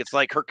want to. Like, blood. it's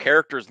like her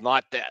character's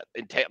not that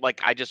intent. Like,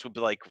 I just would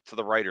be like to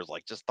the writers,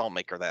 like, just don't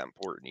make her that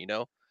important. You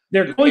know,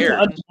 They're who going to cares?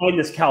 undermine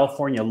this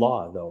California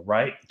law, though,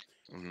 right?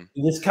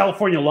 This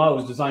California law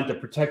was designed to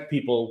protect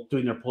people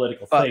doing their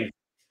political thing.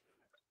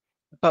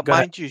 But Go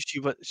ahead.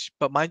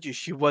 mind you,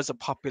 she was a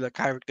popular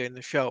character in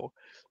the show,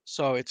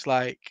 so it's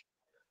like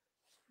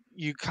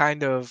you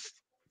kind of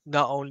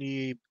not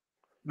only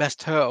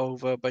messed her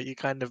over, but you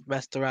kind of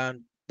messed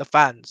around the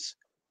fans,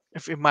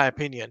 if in my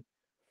opinion,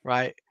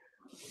 right?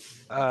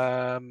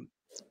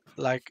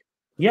 Like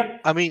Yeah.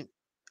 I mean,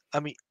 I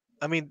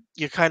mean,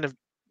 you're kind of,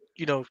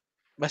 you know,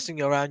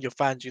 messing around your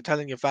fans. You're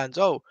telling your fans,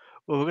 "Oh,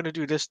 well, we're gonna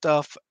do this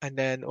stuff," and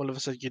then all of a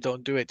sudden you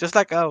don't do it. Just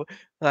like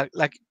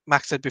like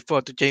Max said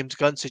before, the James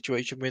Gunn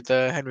situation with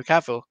Henry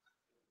Cavill,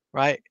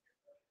 right?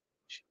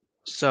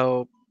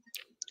 So,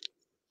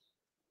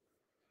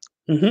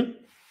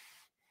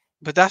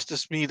 but that's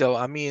just me, though.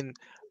 I mean,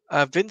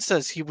 Vince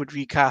says he would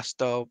recast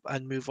though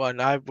and move on.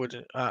 I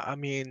wouldn't. I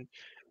mean,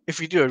 if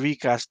you do a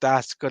recast,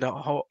 that's gonna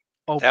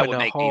open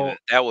a whole.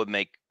 That would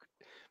make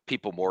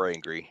people more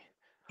angry.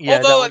 Yeah,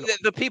 that Although would.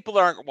 the people that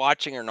aren't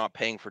watching or not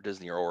paying for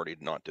Disney are already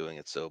not doing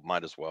it, so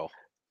might as well.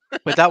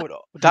 But that would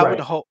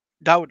Right.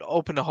 that would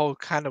open a whole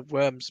can of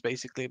worms.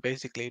 Basically,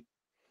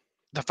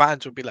 the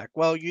fans would be like,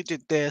 "Well, you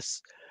did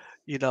this,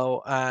 you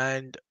know,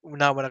 and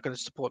now we're not going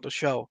to support the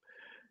show,"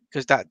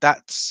 because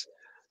that's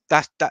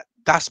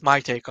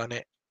my take on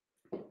it.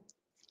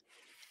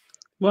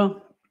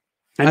 Well,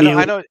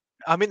 I know.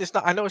 I mean, it's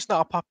not. I know it's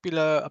not a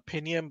popular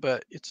opinion,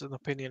 but it's an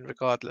opinion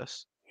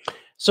regardless.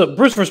 So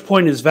Bruce's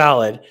point is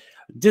valid.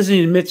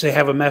 Disney admits they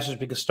have a message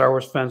because Star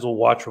Wars fans will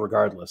watch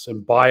regardless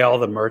and buy all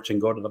the merch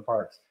and go to the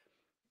parks.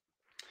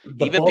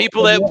 Even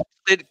people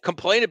that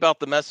complain about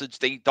the message,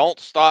 they don't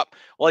stop.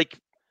 Like,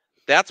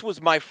 that was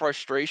my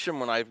frustration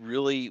when I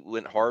really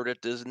went hard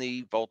at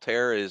Disney.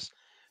 Voltaire is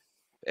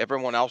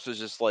everyone else is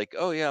just like,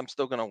 oh yeah, I'm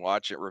still gonna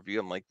watch it, review.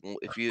 I'm like, well,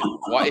 if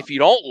you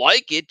don't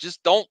like it,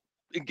 just don't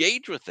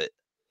engage with it.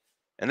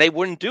 And they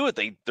wouldn't do it.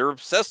 They're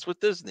obsessed with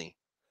Disney.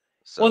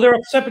 So, well, they're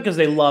upset because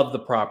they love the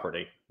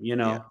property, you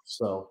know. Yeah.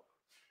 So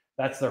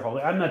that's their whole.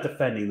 I'm not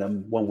defending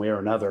them one way or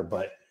another,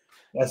 but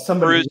as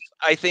somebody, Bruce,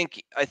 I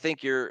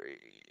think you're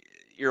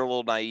a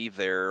little naive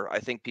there. I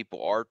think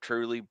people are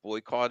truly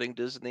boycotting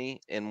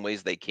Disney in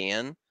ways they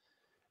can,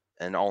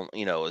 and all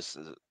is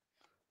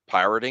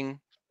pirating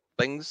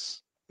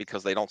things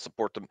because they don't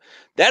support them.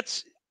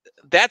 That's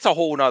a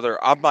whole nother.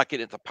 I'm not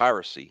getting into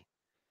piracy,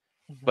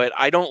 but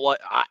I don't like.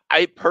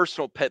 I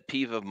personal pet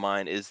peeve of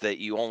mine is that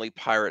you only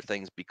pirate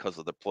things because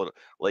of the political.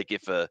 Like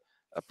if a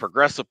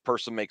progressive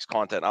person makes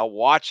content, I'll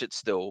watch it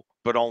still,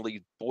 but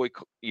only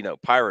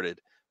pirated.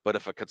 But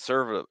if a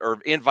conservative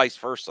and vice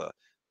versa,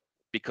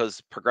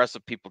 because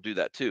progressive people do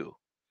that too.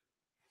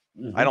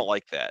 I don't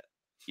like that.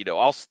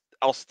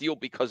 I'll steal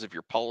because of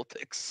your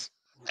politics.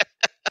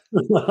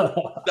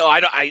 No,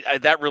 I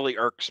that really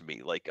irks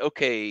me. Like,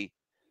 okay,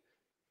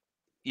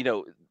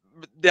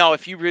 now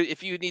if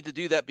you need to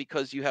do that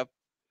because you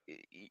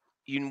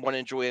want to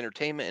enjoy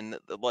entertainment and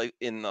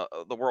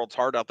the world's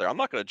hard out there, I'm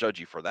not going to judge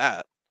you for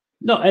that.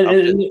 No,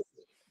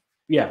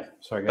 yeah,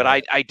 sorry. But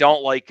I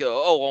don't like,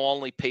 I'll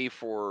only pay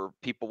for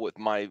people with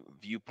my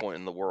viewpoint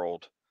in the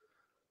world.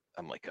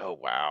 I'm like, oh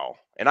wow,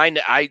 and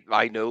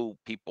I know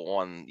people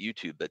on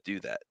YouTube that do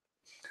that.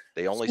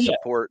 They only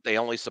support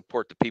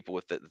the people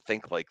that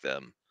think like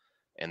them,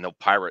 and they'll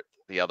pirate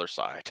the other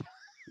side.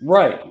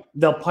 Right,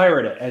 they'll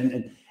pirate it,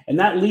 and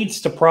that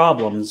leads to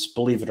problems.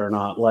 Believe it or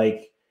not,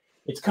 like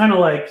it's kind of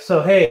like,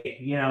 so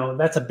hey,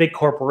 that's a big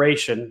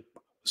corporation,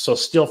 so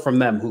steal from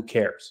them. Who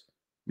cares?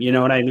 You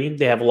know what I mean?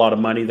 They have a lot of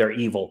money. They're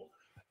evil.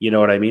 You know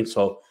what I mean?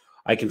 So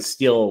I can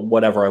steal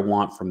whatever I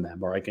want from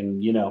them, or I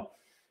can,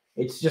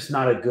 it's just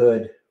not a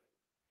good.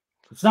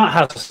 It's not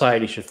how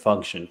society should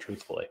function,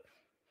 truthfully.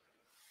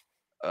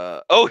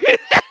 Oh,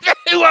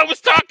 who I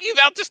was talking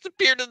about just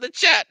appeared in the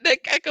chat.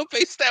 Nick, Echo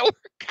Face Network.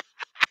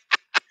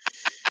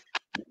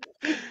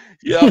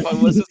 Yeah, if I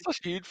wasn't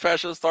such a huge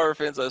fashion Star Wars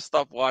fans, I'd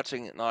stop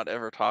watching and not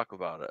ever talk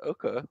about it.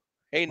 Okay.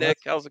 Hey, Nick,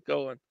 how's it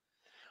going?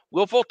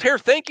 Will Voltaire,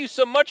 thank you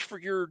so much for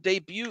your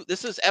debut.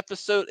 This is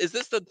episode. Is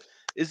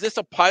this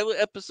a pilot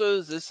episode?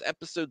 Is this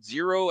episode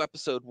 0,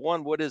 episode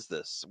 1? What is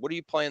this? What are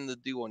you planning to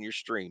do on your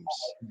streams?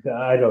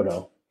 I don't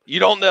know. You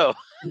don't know.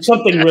 If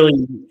something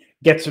really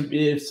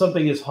if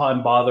something is hot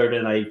and bothered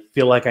and I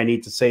feel like I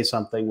need to say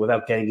something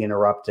without getting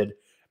interrupted,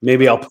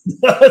 maybe I'll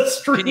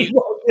stream.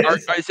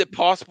 Is it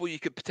possible you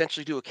could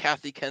potentially do a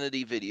Kathy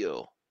Kennedy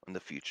video in the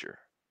future?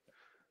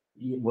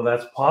 Well,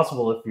 that's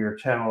possible if your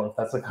channel, if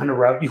that's the kind of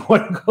route you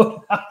want to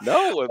go down.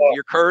 No,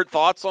 your current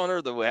thoughts on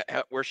her,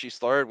 where she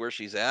started, where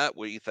she's at.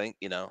 What do you think?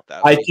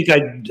 I think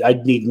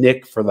I'd need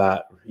Nick for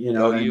that. You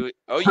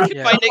can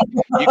invite Nick.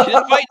 You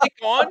can invite Nick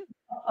on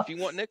if you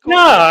want Nick on. No,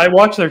 I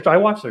watch their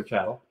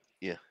channel.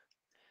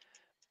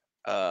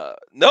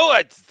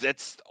 No,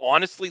 that's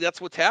honestly that's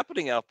what's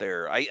happening out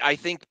there. I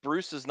think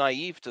Bruce is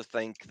naive to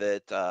think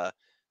that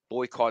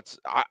boycotts.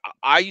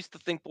 I used to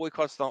think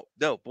boycotts don't.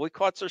 No,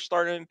 boycotts are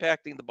starting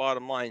impacting the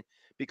bottom line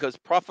because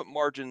profit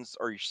margins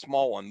are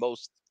small on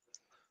most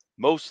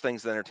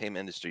things in the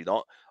entertainment industry.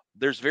 Don't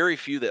There's very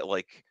few that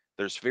like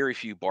there's very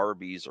few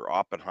Barbies or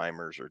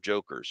Oppenheimers or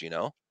Jokers.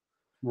 A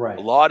Right.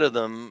 lot of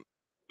them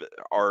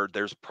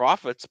there's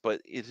profits,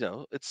 but it's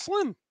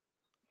slim.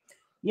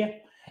 Yeah.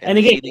 And And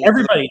again,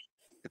 everybody,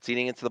 it's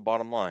eating into the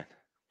bottom line.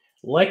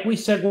 like we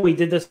said when we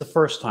did this the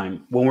first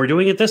time, when we're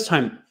doing it this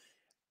time,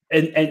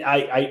 and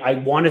I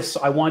want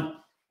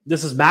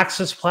this is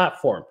Max's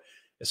platform,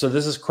 so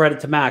this is credit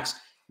to Max.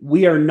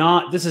 We are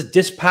not. This is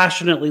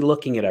dispassionately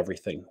looking at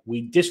everything.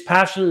 We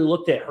dispassionately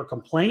looked at her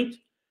complaint.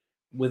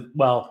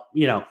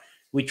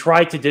 We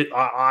tried to do.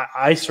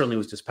 I certainly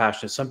was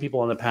dispassionate. Some people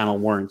on the panel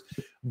weren't,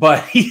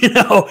 but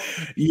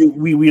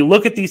we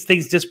look at these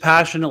things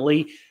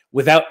dispassionately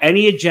without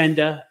any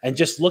agenda and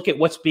just look at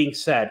what's being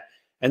said.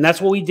 And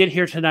that's what we did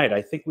here tonight.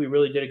 I think we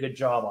really did a good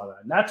job on that.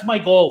 And that's my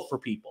goal for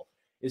people,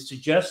 is to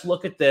just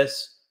look at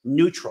this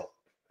neutral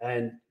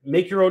and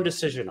make your own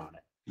decision on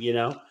it,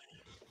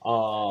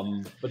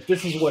 But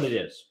this is what it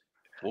is.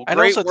 Well, And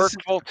great also work,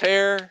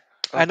 Voltaire.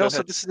 And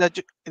also, this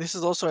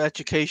is also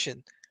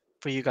education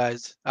for you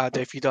guys out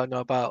there if you don't know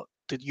about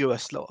the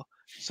U.S. law.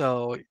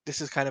 So this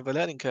is kind of a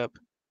learning curve.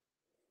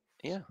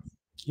 Yeah.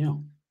 Yeah.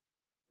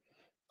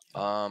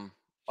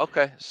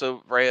 Okay,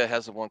 so Rhea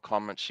has the one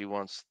comment she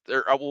wants.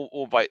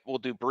 We'll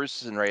do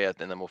Bruce's and Rhea,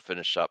 and then we'll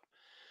finish up.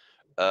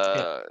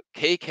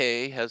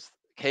 KK has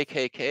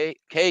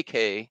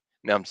KK.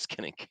 No, I'm just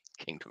kidding.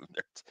 Kingdom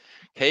Nerds.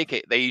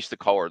 KK. They used to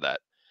call her that.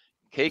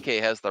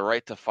 KK has the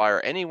right to fire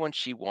anyone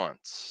she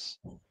wants.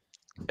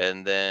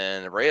 And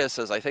then Rhea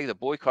says, I think the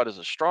boycott is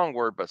a strong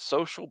word, but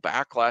social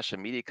backlash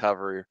and media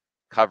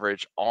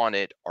coverage on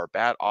it are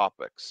bad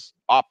optics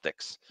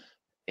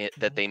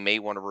that they may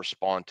want to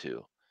respond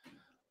to.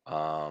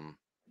 I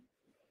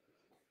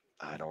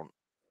don't,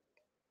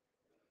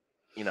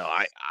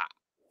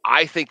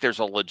 I think there's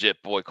a legit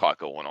boycott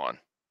going on.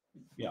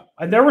 Yeah.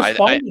 And they're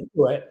responding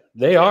to it.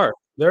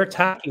 They're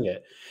attacking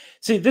it.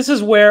 See, this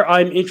is where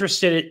I'm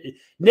interested in,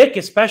 Nick,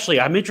 especially,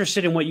 I'm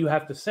interested in what you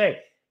have to say.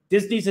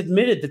 Disney's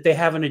admitted that they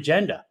have an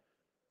agenda,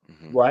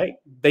 right?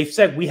 They've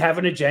said, we have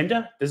an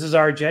agenda. This is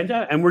our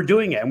agenda, and we're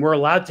doing it, and we're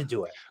allowed to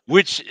do it.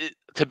 Which,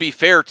 to be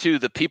fair, too,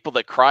 the people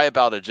that cry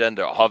about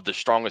agenda have the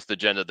strongest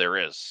agenda there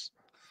is.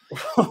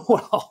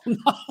 Well,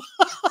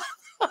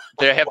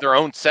 they have their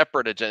own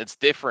separate agenda. It's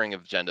differing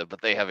agenda,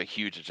 but they have a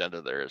huge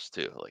agenda there is,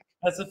 too.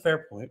 That's a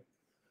fair point.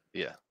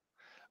 Yeah.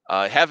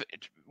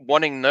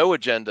 Wanting no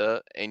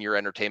agenda in your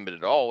entertainment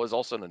at all is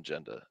also an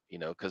agenda,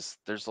 because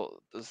there's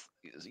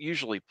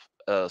usually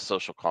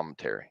social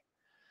commentary.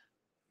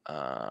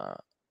 Come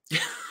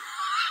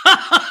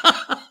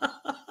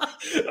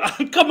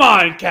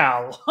on,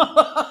 Cal.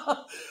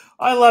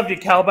 I love you,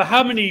 Cal, but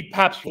how many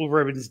Pabst Blue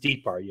Ribbons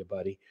deep are you,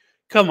 buddy?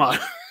 Come on.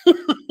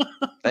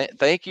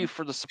 Thank you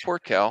for the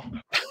support, Cal.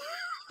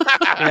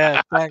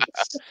 Yeah,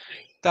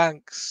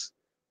 thanks.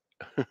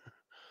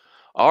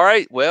 All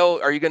right. Well,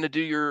 are you going to do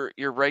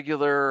your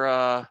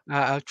regular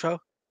outro?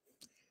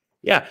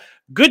 Yeah.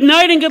 Good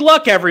night and good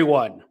luck,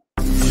 everyone.